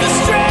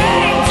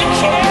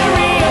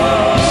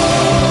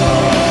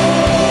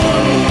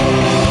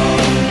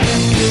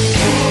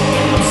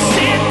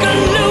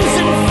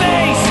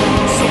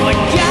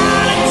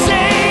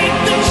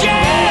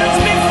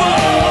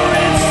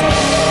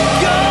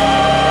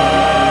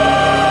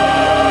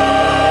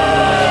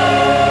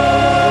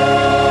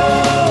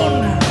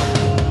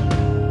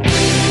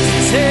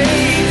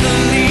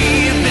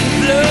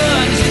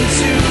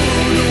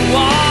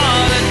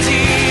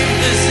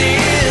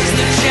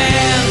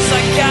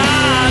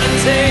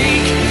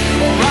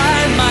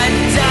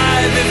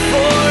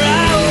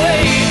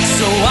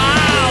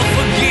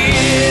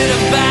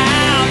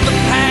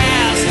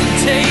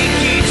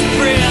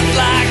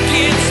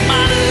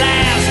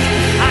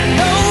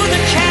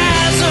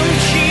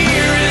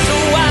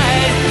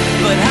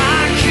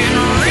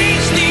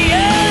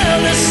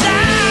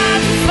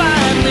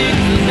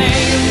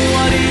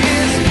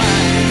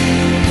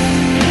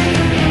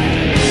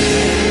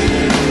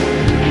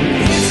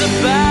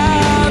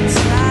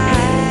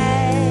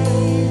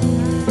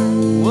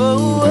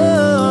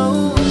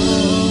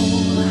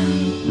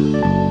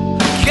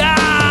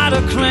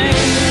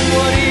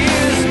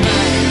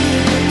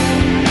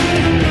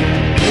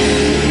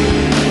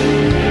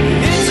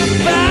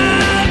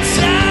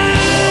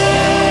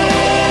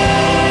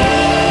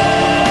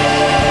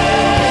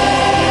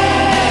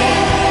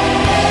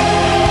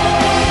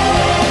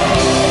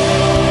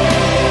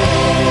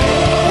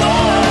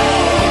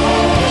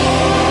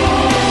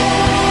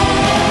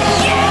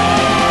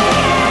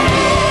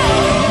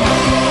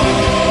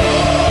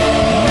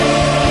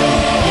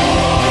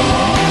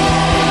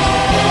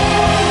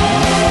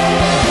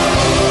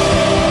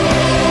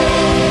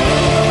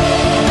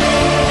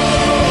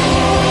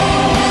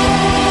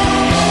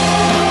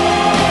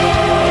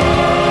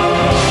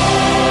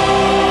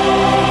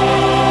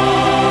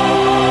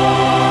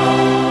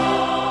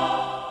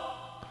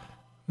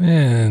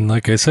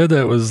like I said,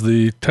 that was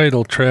the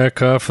title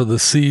track off of the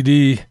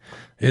CD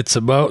It's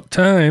About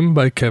Time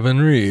by Kevin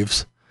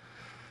Reeves.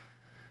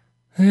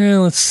 Yeah,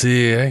 let's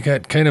see. I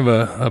got kind of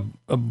a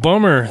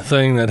bummer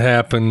thing that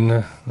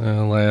happened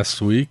last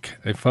week.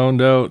 I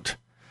found out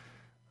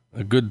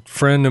a good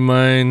friend of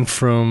mine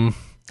from,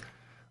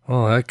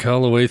 all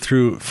the way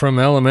through, from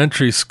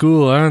elementary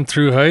school on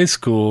through high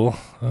school,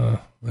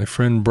 my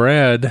friend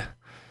Brad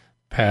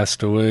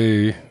passed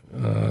away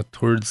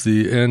towards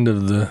the end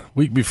of the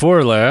week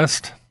before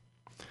last.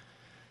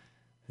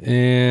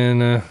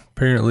 And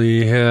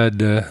apparently he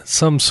had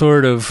some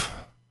sort of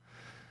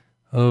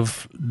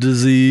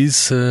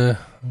disease,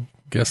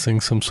 guessing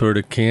some sort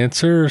of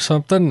cancer or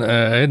something.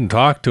 I hadn't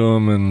talked to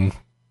him in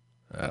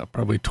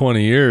probably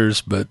 20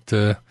 years, but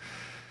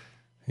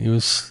he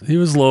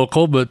was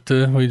local, but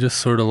we just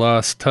sort of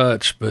lost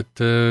touch. But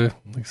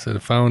like I said, I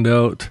found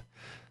out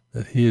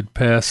that he had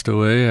passed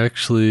away.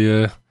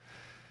 Actually,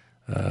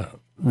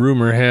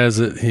 rumor has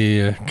it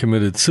he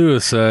committed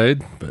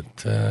suicide,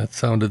 but it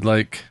sounded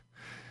like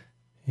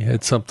he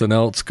had something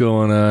else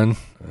going on.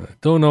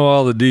 Don't know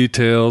all the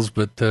details,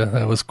 but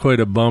that was quite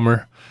a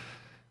bummer.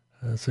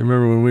 So I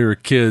remember when we were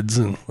kids,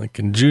 and like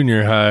in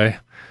junior high,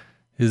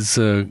 his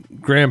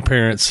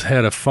grandparents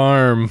had a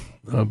farm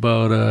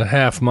about a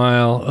half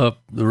mile up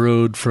the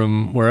road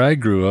from where I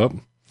grew up.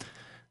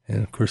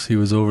 And of course, he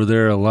was over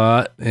there a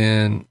lot,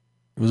 and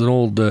it was an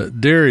old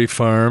dairy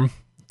farm.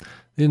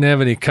 They didn't have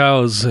any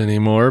cows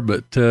anymore,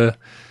 but they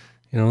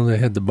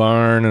had the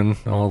barn and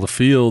all the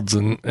fields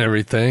and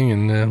everything,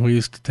 and we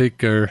used to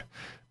take our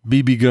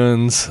BB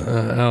guns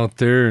out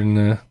there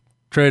and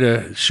try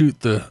to shoot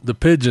the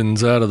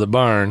pigeons out of the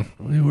barn.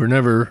 We were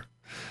never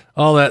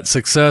all that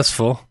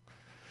successful,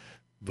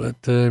 but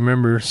I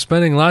remember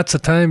spending lots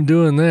of time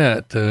doing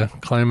that,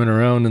 climbing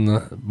around in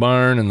the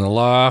barn and the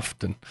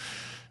loft and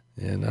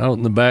out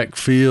in the back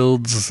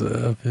fields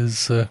of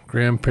his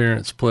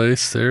grandparents'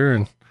 place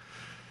there,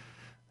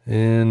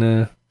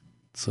 and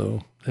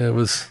so it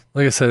was,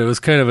 like I said, it was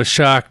kind of a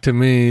shock to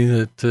me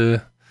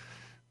that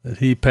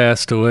he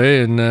passed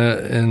away,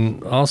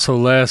 and also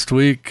last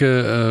week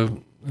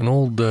an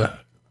old I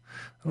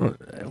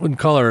wouldn't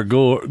call her a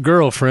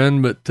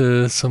girlfriend, but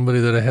somebody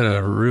that I had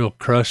a real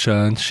crush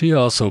on, she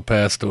also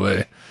passed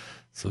away.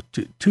 So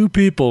two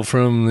people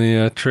from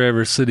the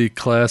Traverse City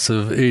class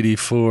of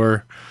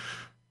 '84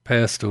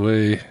 passed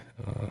away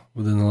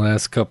within the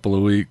last couple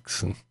of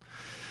weeks, and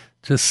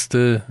just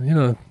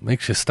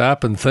makes you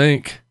stop and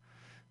think.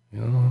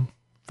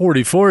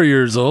 44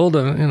 years old,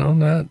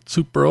 not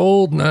super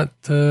old, not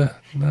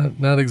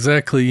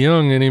exactly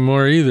young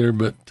anymore either,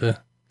 but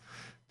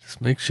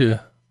just makes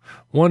you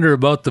wonder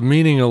about the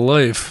meaning of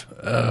life.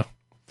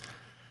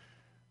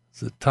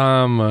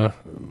 Tom,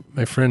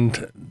 my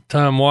friend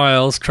Tom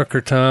Wiles,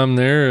 Trucker Tom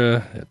there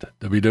at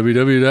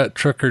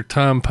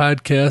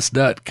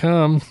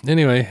www.truckertompodcast.com.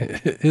 Anyway,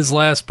 his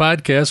last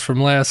podcast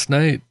from last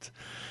night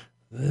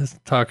is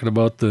talking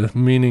about the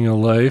meaning of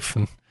life,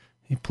 and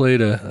he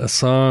played a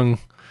song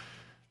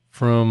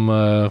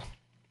from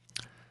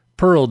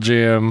Pearl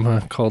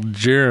Jam called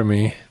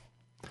Jeremy,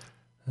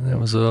 and that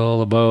was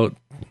all about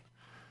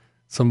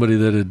somebody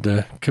that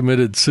had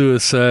committed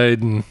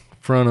suicide in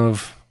front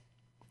of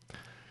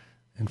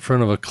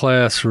a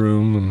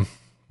classroom,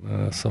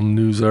 and some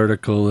news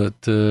article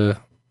that the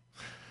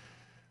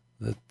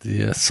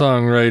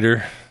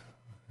songwriter,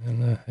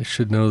 and I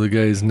should know the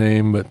guy's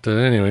name, but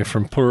anyway,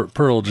 from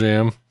Pearl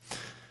Jam.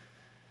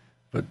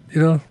 But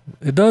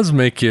it does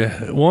make you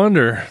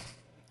wonder,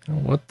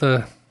 what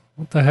the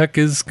heck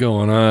is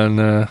going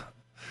on?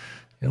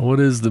 What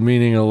is the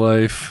meaning of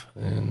life,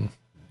 and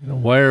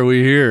why are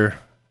we here?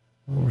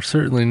 Well, we're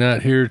certainly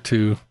not here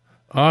to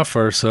off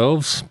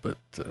ourselves, but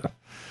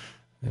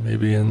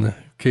maybe in the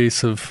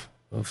case of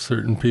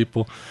certain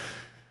people.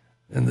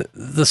 And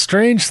the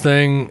strange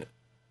thing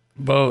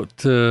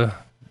about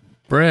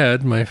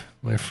Brad, my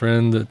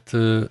friend,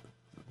 that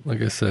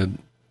like I said,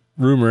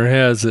 rumor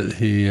has it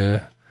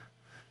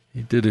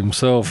he did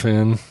himself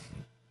in,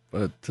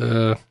 but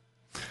the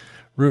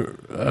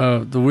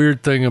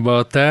weird thing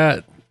about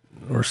that,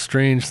 or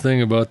strange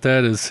thing about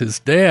that, is his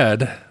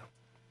dad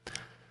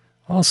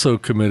also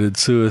committed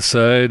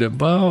suicide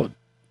about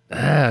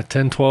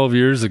 10-12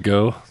 years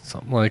ago,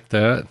 something like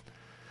that.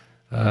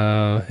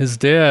 His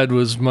dad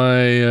was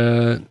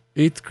my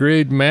 8th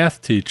grade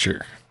math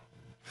teacher.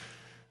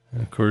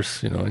 And of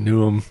course, I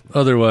knew him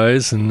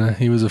otherwise, and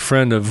he was a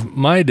friend of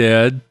my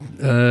dad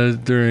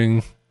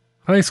during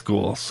high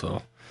school.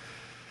 So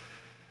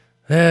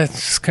it's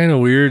just kind of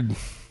weird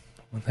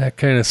when that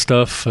kind of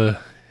stuff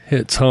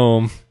hits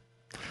home.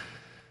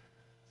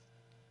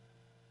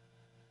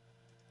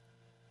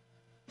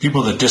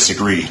 People that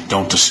disagree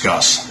don't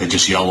discuss. They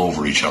just yell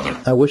over each other.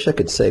 I wish I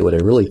could say what I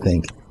really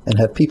think and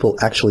have people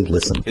actually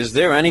listen. Is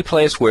there any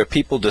place where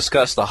people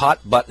discuss the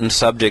hot-button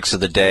subjects of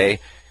the day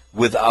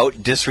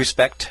without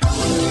disrespect?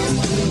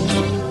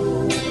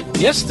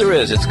 Yes, there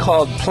is. It's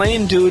called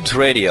Plain Dudes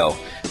Radio.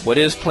 What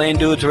is Plain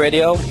Dudes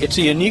Radio? It's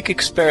a unique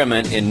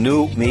experiment in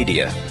new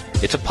media.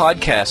 It's a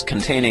podcast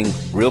containing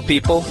real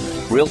people,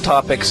 real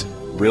topics,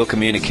 real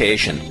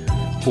communication.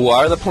 Who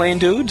are the Plain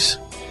Dudes?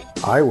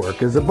 I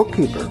work as a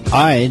bookkeeper.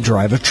 I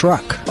drive a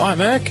truck. I'm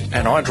Mac,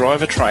 and I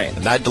drive a train.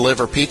 And I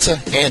deliver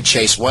pizza and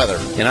chase weather.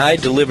 And I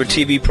deliver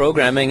TV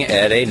programming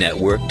at a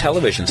network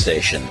television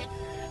station.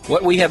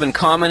 What we have in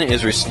common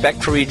is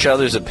respect for each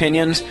other's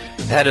opinions.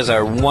 That is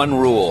our one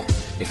rule.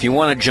 If you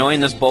want to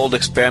join this bold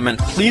experiment,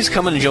 please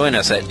come and join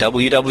us at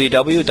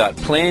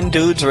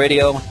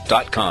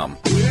www.plaindudesradio.com.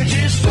 We're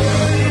just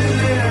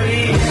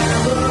ordinary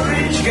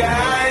average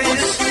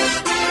guys.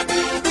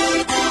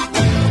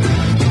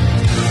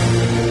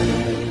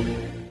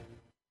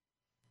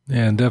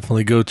 And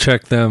definitely go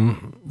check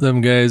them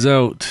guys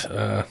out.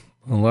 A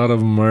lot of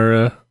them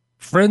are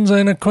friends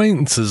and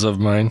acquaintances of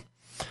mine.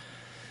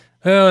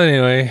 Well,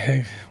 anyway,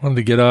 I wanted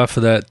to get off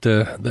of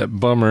that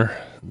bummer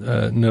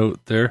note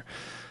there.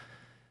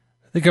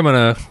 I think I'm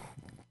going to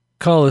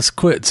call us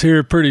quits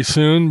here pretty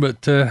soon,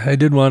 but I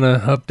did want to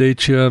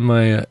update you on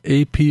my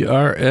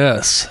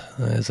APRS.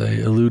 As I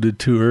alluded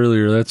to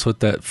earlier, that's what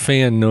that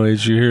fan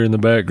noise you hear in the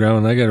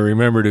background. I got to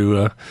remember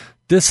to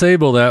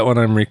disable that when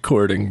I'm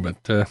recording,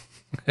 but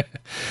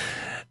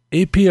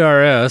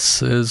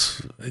APRS,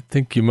 as I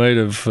think we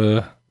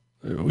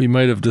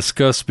might have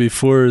discussed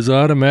before, is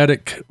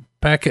automatic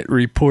packet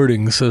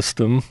reporting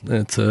system.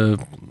 It's a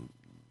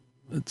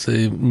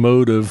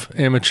mode of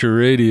amateur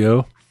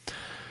radio.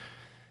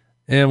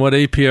 And what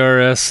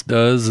APRS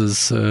does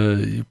is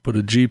you put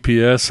a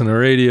GPS and a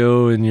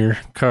radio in your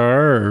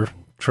car or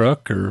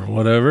truck or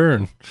whatever,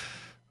 and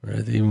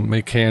they even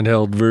make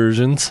handheld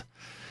versions,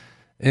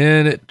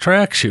 and it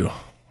tracks you.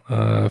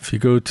 If you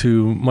go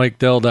to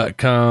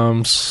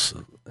MikeDell.com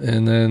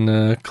and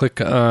then click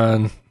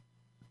on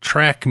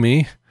Track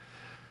Me,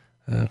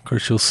 of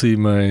course you'll see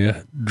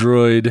my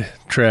Droid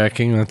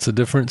tracking. That's a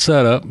different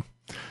setup.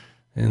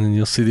 And then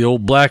you'll see the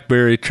old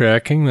BlackBerry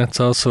tracking.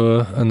 That's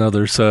also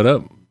another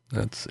setup.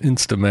 That's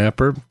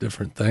Instamapper,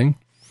 different thing.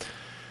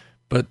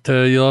 But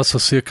you'll also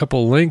see a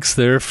couple links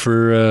there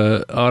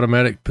for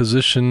automatic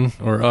position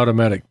or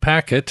automatic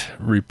packet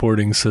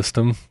reporting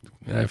system.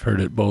 I've heard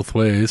it both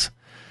ways.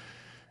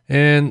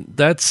 And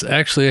that's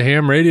actually a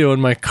ham radio in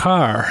my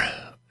car.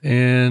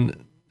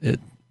 And it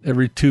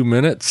every 2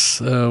 minutes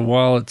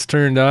while it's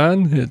turned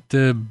on, it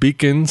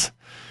beacons.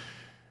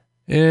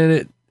 And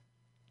it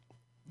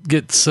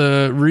gets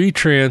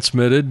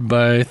retransmitted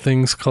by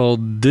things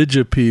called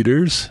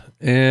digipeaters,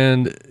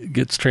 and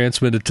gets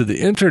transmitted to the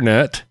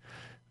internet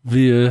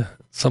via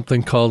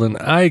something called an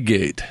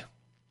iGate.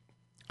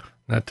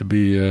 Not to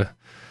be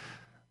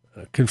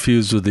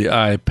confused with the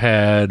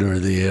iPad or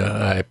the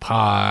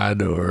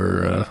iPod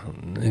or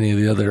any of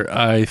the other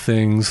i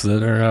things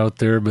that are out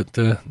there. But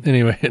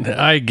anyway, an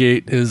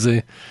iGate is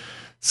a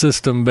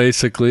system.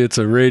 Basically, it's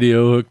a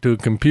radio hooked to a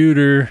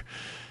computer,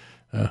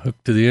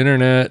 hooked to the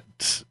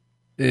internet,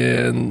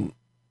 and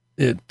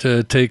it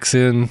takes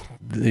in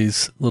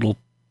these little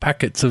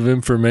packets of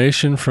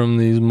information from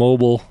these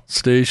mobile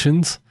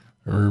stations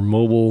or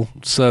mobile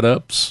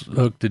setups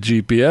hooked to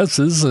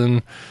GPSs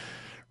and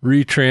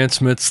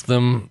retransmits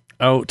them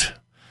out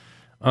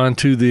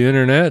onto the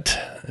internet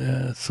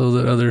so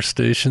that other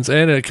stations,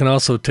 and it can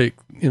also take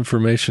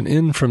information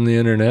in from the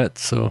internet.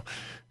 So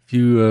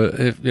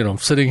if I'm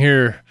sitting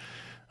here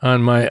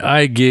on my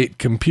iGate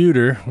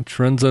computer, which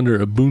runs under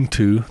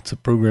Ubuntu, it's a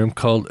program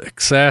called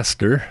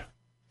Exaster.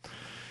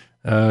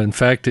 In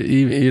fact,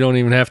 you don't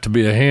even have to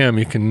be a ham.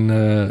 You can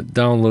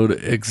download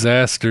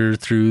Exaster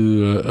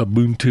through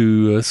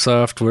Ubuntu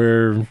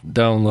software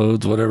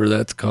downloads, whatever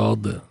that's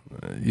called. It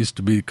used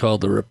to be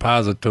called the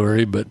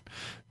repository, but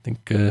I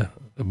think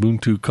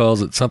Ubuntu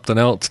calls it something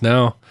else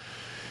now.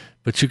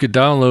 But you could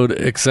download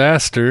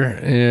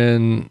Exaster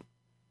and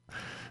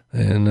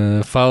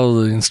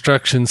follow the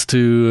instructions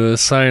to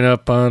sign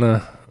up on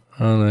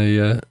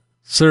a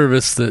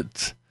service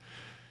that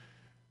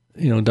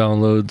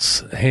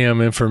downloads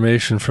ham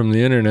information from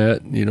the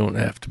internet. You don't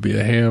have to be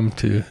a ham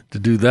to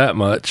do that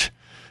much.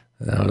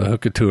 Now, to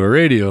hook it to a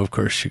radio, of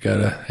course, you got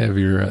to have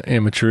your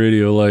amateur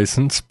radio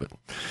license. But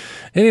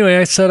anyway,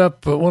 I set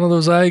up one of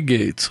those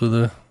iGates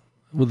with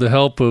the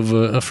help of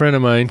a friend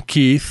of mine,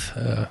 Keith.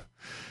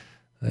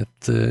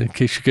 In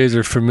case you guys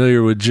are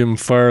familiar with Jim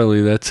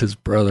Farley, that's his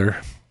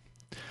brother.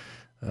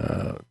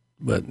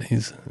 But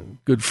he's a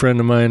good friend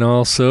of mine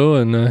also,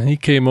 and he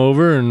came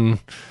over and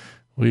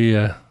we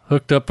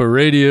hooked up a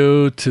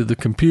radio to the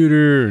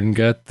computer and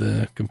got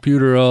the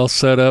computer all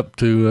set up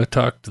to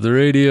talk to the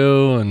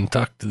radio and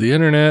talk to the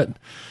internet.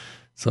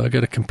 So I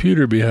got a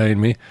computer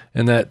behind me,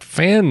 and that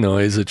fan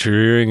noise that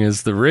you're hearing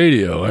is the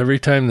radio. Every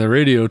time the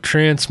radio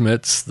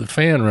transmits, the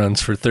fan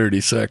runs for 30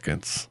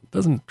 seconds. It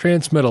doesn't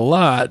transmit a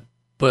lot,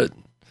 but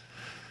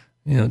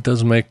it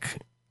does make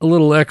a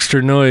little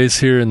extra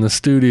noise here in the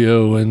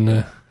studio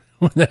when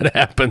that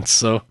happens.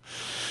 So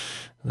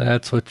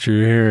that's what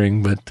you're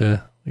hearing. But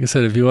like I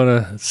said, if you want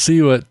to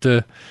see what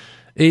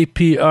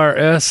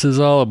APRS is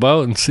all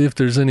about and see if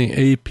there's any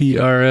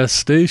APRS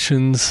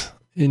stations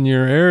in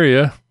your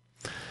area,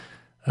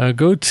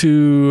 go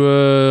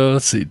to,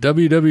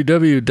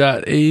 www.aprs.fi.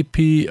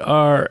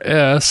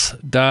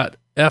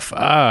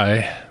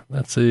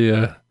 That's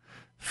a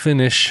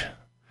Finnish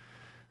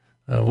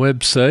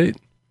website,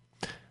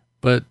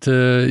 but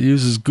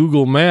uses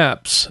Google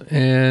Maps.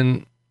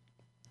 And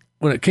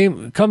when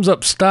it comes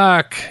up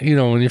stock,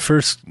 when you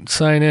first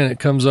sign in, it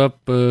comes up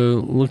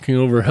looking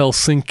over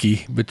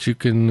Helsinki. But you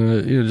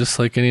can, just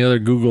like any other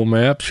Google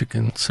Maps, you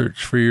can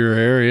search for your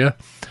area.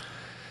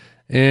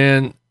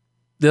 And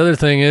the other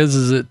thing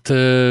is it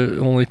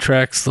only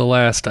tracks the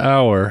last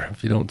hour.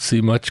 If you don't see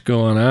much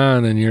going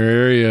on in your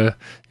area,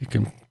 you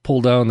can pull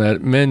down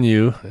that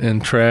menu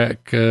and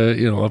track,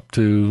 up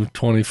to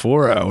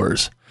 24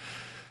 hours.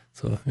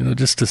 So,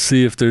 just to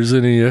see if there's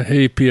any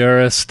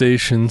APRS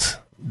stations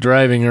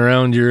driving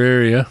around your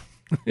area.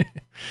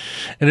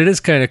 And it is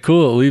kind of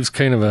cool. It leaves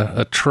kind of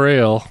a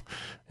trail.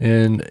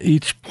 And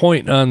each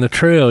point on the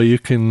trail, you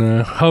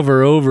can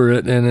hover over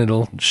it, and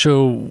it'll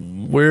show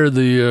where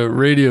the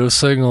radio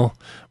signal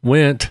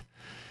went.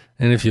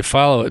 And if you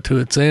follow it to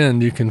its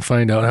end, you can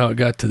find out how it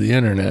got to the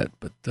internet.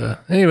 But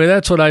anyway,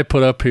 that's what I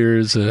put up here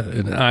is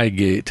an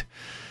iGate.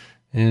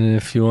 And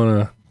if you want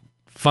to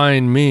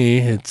find me,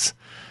 it's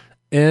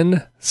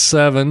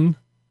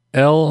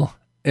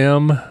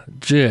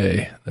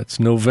N7LMJ. That's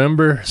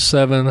November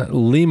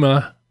 7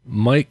 Lima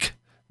Mike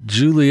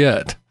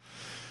Juliet.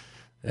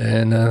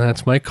 And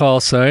that's my call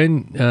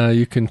sign.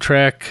 You can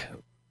track,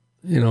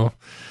 or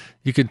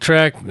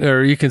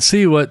you can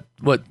see what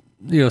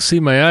see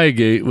my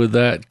iGate with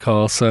that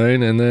call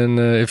sign. And then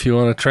if you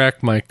want to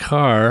track my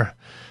car,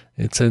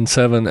 it's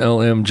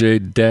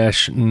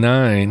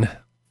N7LMJ-9.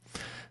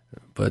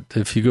 But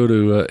if you go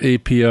to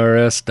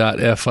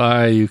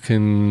aprs.fi, you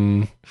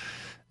can,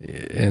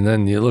 and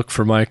then you look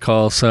for my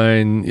call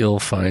sign, you'll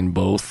find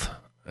both.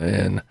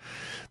 And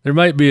there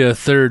might be a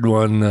third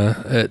one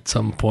at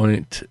some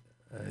point.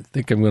 I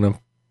think I'm going to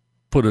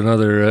put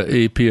another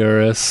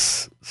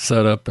APRS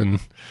setup in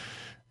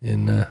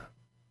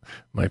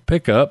my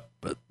pickup,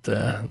 but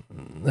that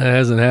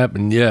hasn't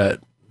happened yet,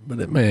 but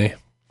it may.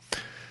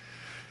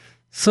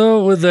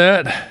 So with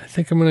that, I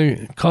think I'm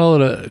going to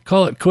call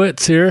it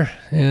quits here.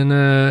 And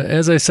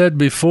as I said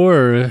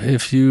before,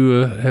 if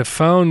you have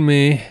found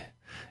me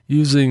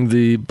using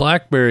the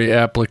BlackBerry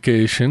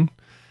application,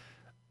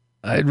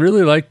 I'd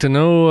really like to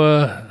know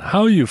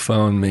how you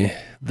found me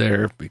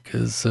there,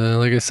 because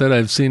like I said,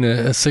 I've seen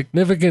a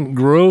significant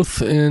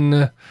growth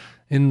in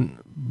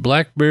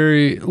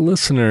BlackBerry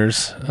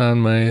listeners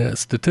on my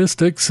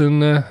statistics,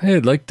 and hey,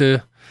 I'd like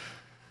to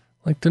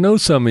know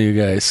some of you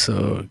guys,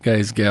 so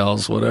guys,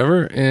 gals,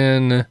 whatever.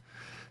 And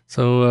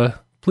so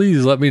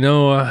please let me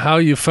know how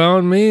you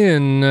found me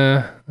and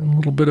a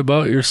little bit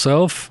about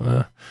yourself.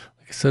 Like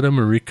I said, I'm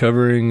a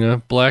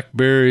recovering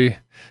BlackBerry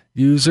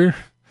user.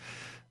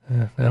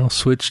 Now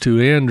switched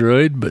to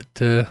Android,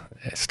 but I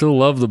still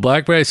love the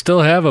BlackBerry. I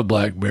still have a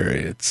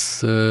BlackBerry.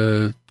 It's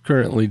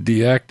currently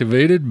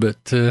deactivated,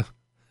 but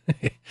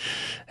hey,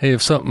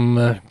 if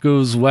something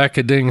goes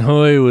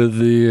whack-a-ding-hoy with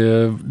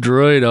the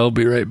Droid, I'll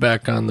be right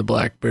back on the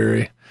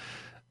BlackBerry.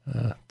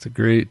 It's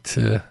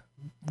a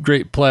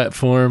great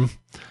platform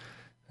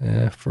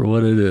for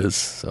what it is.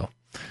 So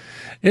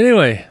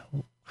anyway,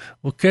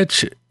 we'll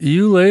catch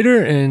you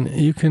later, and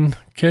you can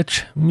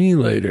catch me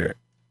later.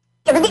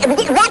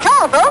 That's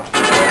all, folks.